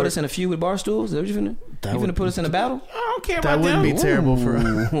Bleacher finna Report. put us in a feud with Barstools? Is that what you finna? That You finna would- put us in a battle? I don't care That about wouldn't them. be terrible for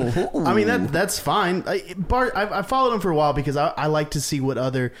I mean, that's fine. I followed him for a while because I like to see what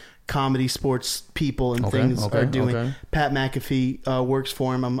other comedy sports people and things are doing. Okay. Pat McAfee works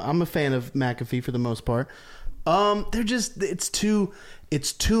for him. I'm a fan of McAfee for the most part. They're just it's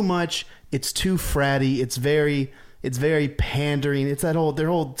too much. It's too fratty. It's very pandering. It's their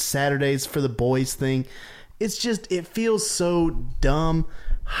whole Saturdays for the boys thing. It's just, it feels so dumb,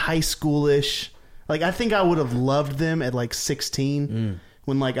 high schoolish. Like, I think I would have loved them at like 16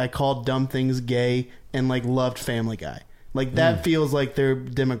 when like I called dumb things gay and like loved Family Guy. Like that feels like their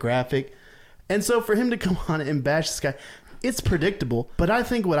demographic. And so for him to come on and bash this guy, it's predictable. But I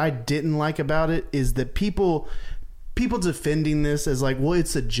think what I didn't like about it is that people defending this as like, well,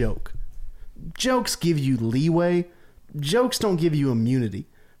 it's a joke. Jokes give you leeway. Jokes don't give you immunity.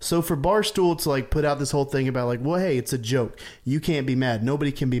 So for Barstool to like put out this whole thing about like, well, hey, it's a joke. You can't be mad.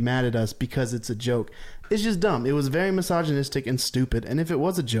 Nobody can be mad at us because it's a joke. It's just dumb. It was very misogynistic and stupid. And if it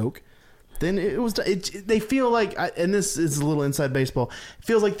was a joke, then it was. They feel like, and this is a little inside baseball. It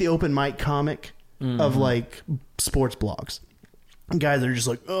feels like the open mic comic of like sports blogs. Guys are just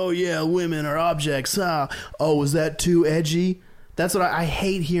like, oh yeah, women are objects. Oh, is that too edgy? That's what I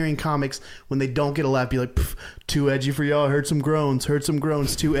hate hearing comics when they don't get a laugh. Be like, too edgy for y'all. Heard some groans.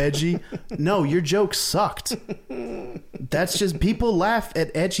 Too edgy. No, your joke sucked. That's just people laugh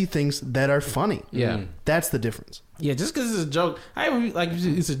at edgy things that are funny. Yeah, that's the difference. Yeah, just because it's a joke,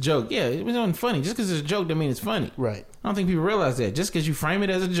 it's a joke. Yeah, it wasn't funny. Just because it's a joke, doesn't mean it's funny. Right. I don't think people realize that. Just because you frame it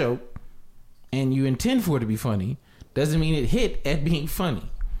as a joke and you intend for it to be funny, doesn't mean it hit at being funny.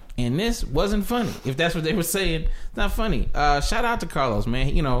 And this wasn't funny. If that's what they were saying, it's not funny. Shout out to Carlos,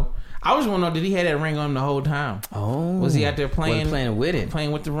 man. You know, I was wondering, did he have that ring on him the whole time? Oh, was he out there playing with it,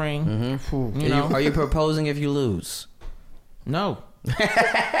 playing with the ring? Mm-hmm. You know? Are you proposing if you lose? No.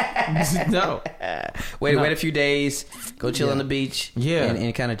 No. Wait a few days. Go chill on the beach. Yeah,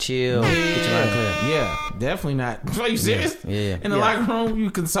 and kind of chill. Get your mind clear. Yeah, definitely not. Are you serious? Yeah. In the locker room, you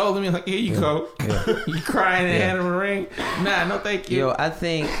consoling me like, here you go. Yeah. You crying and hand him a ring. Nah, no, thank you. Yo, I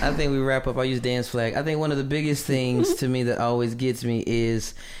think we wrap up. I use dance flag. I think one of the biggest things to me that always gets me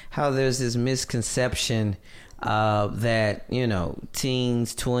is how there's this misconception that, you know,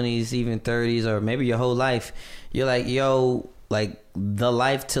 teens, 20s, even 30s, or maybe your whole life, you're like, yo, like the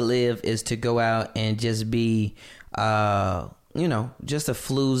life to live is to go out and just be, you know, just a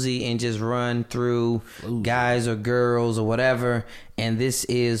floozy and just run through guys or girls or whatever. And this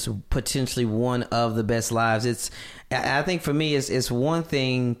is potentially one of the best lives. I think for me, it's one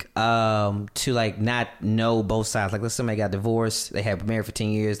thing to like not know both sides. Like, let's say somebody got divorced, they had been married for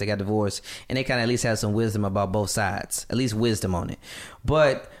 10 years, they got divorced, and they kind of at least have some wisdom about both sides, at least wisdom on it.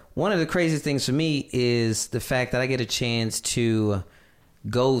 But one of the craziest things for me is the fact that I get a chance to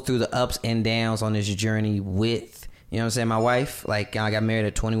go through the ups and downs on this journey with, you know what I'm saying, my wife. Like, I got married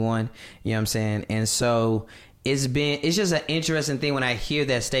at 21, you know what I'm saying? And so it's just an interesting thing when I hear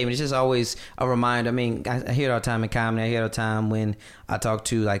that statement. It's just always a reminder. I mean, I hear it all the time in comedy. I hear it all the time when I talk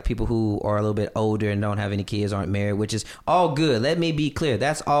to like people who are a little bit older and don't have any kids, aren't married, which is all good. Let me be clear.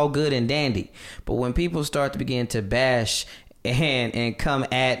 That's all good and dandy. But when people start to begin to bash and come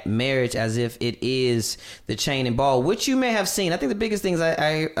at marriage as if it is the chain and ball, which you may have seen. I think the biggest things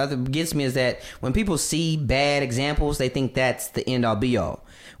I gets me is that when people see bad examples, they think that's the end all be all.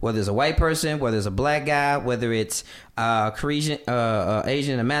 Whether it's a white person, whether it's a black guy, whether it's Asian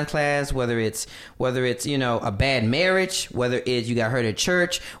in a math class, whether it's you know, a bad marriage, whether it's you got hurt at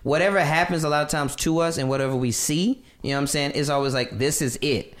church, whatever happens a lot of times to us and whatever we see, you know what I'm saying, it's always like, this is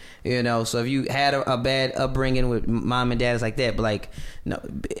it. You know, so if you had a bad upbringing with mom and dad, it's like that. But like, no,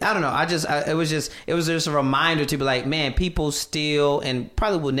 I don't know. It was just a reminder to be like, man, people still and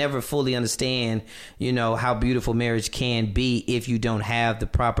probably will never fully understand, you know, how beautiful marriage can be if you don't have the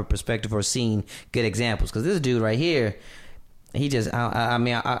proper perspective or seen good examples. Because this dude right here, he just, I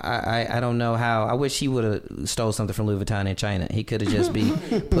mean, I don't know how. I wish he would have stole something from Louis Vuitton in China. He could have just be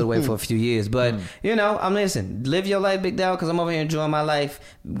put away for a few years. But, you know, listen, live your life, big dog, because I'm over here enjoying my life.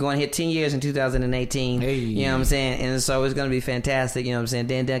 Going to hit 10 years in 2018. Hey. You know what I'm saying? And so it's going to be fantastic. You know what I'm saying?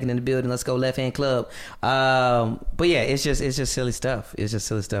 Dan Duncan in the building. Let's go Left Hand Club. But yeah, it's just silly stuff. It's just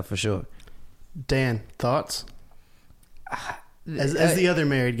silly stuff for sure. Dan, thoughts? As the other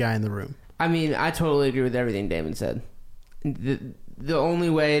married guy in the room. I mean, I totally agree with everything Damon said. The only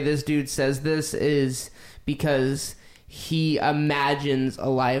way this dude says this is because he imagines a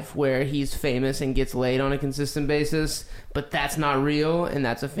life where he's famous and gets laid on a consistent basis, but that's not real and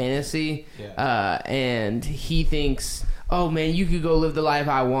that's a fantasy. Yeah. And he thinks, oh man, you could go live the life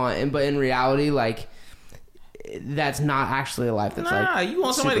I want, but in reality, like, that's not actually a life that's you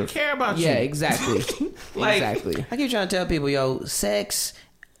want somebody to care about you. Yeah, exactly. Exactly. I keep trying to tell people, yo, sex,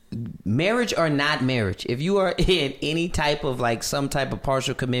 marriage or not marriage, if you are in any type of like some type of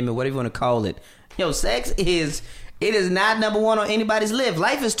partial commitment, whatever you want to call it, yo, sex is not number one on anybody's list.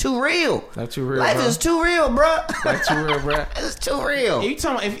 Life is too real. That's too real. Life is too real, bro. That's too real, bro. It's too real. If you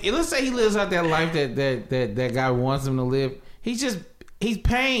tell him, let's say he lives out that life that guy wants him to live, he's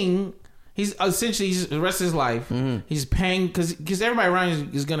paying. He's essentially the rest of his life. Mm-hmm. He's paying because everybody around you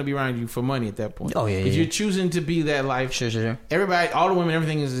is going to be around you for money at that point. Oh yeah. If you're choosing to be that life, sure. Everybody, all the women,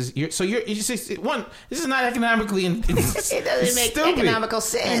 everything is. This is not economically. It doesn't make economical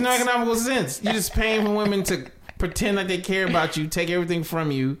sense. It's not economical sense. You're just paying for women to pretend like they care about you, take everything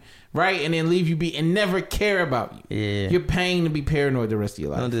from you, right, and then leave you be and never care about you. Yeah. You're paying to be paranoid the rest of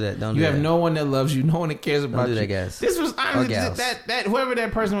your life. Don't do that. Don't you do have that. no one that loves you, no one that cares about Don't do you. that, guys. This was honestly gals. that whoever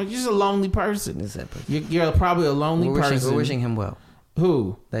that person was, you're just a lonely person. It's that person. You're probably a lonely person. We're wishing him well.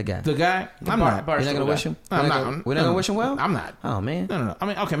 Who? That guy. The guy? I'm not. You're not gonna wish him? I'm We're not. We're not gonna wish him well? I'm not. Oh man. No. I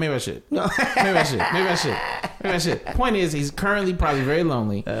mean, okay, maybe I should. No. Maybe I should. Point is, he's currently probably very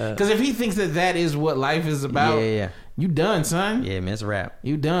lonely. Because if he thinks that is what life is about, Yeah. you done, son. Yeah, man, it's a wrap.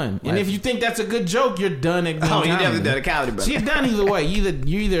 You done. And if you think that's a good joke, you're done at being comedy. a comedy, So you're done either way. You're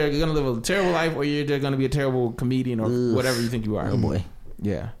either gonna live a terrible life or you're gonna be a terrible comedian or whatever you think you are. Oh boy.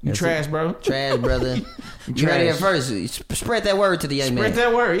 Yeah. You That's trash, bro. Trash, brother. You heard it here first. Spread that word to the young man. Spread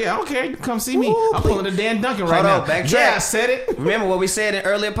that word. Yeah, okay. Come see me. Ooh, I'm pulling a Dan Duncan right Hold now. on, backtrack. Yeah, I said it. Remember what we said in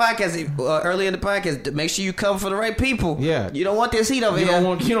earlier in the podcast. Make sure you come for the right people. Yeah. You don't want this heat over You here.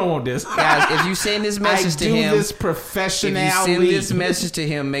 don't want this. Guys, if you send this message to him, this if professionally. you send this message to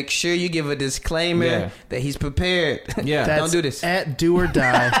him, make sure you give a disclaimer that he's prepared. Yeah. That's Don't do this. At do or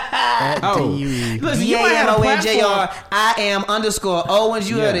die. At DUE. Listen, you might have a platform. DAMONJR_Owens.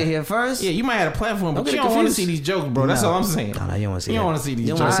 You heard it here first. Yeah, you might have a platform, but Don't you get don't want to confused. see these jokes, bro. That's all I'm saying. No, you don't want to see You that. don't want to see these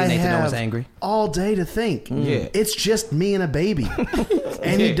You don't want jokes. to see I Nathan Owens have angry. all day to think. Yeah. It's just me and a baby.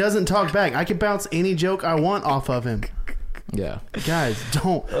 And he doesn't talk back. I can bounce any joke I want off of him. Yeah. Guys,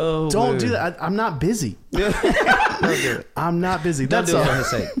 don't do that. I'm not busy. I'm not busy. Don't That's do it all. for his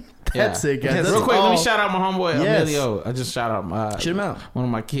sake. That's it, guys. That's Real quick, all. let me shout out my homeboy Yes. Emilio. I just shout out Shoot him out. one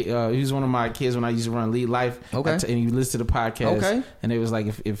of my kids. He was one of my kids when I used to run Lead Life. Okay. And he listened to the podcast. Okay. And it was like,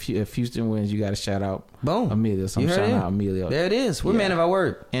 if Houston wins, you got to shout out Boom. Emilio. So I'm You heard shouting it. out Emilio. There it is. We're Yeah. man of our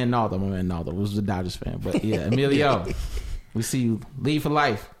word. And Naldo, my man Naldo was a Dodgers fan. But yeah, Emilio, we see you. Lead for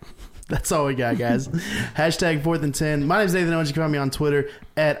life. That's all we got, guys. Hashtag 4th and 10. My name's Nathan Owens. You can find me on Twitter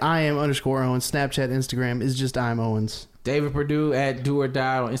at @IM_Owens. Snapchat, Instagram is just I'm Owens. David Perdue at Do or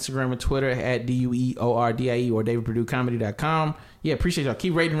Die on Instagram and Twitter at DUEORDIE or DavidPerdueComedy.com. Yeah, appreciate y'all.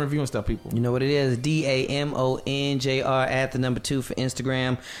 Keep rating and reviewing stuff, people. You know what it is. DAMONJR at the number 2 for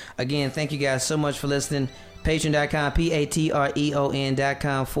Instagram. Again, thank you guys so much for listening. Patreon.com,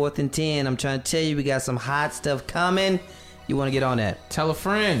 PATREON.com, 4th and 10. I'm trying to tell you, we got some hot stuff coming. You want to get on that. Tell a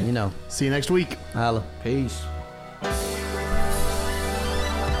friend. You know. See you next week. Holla. Peace.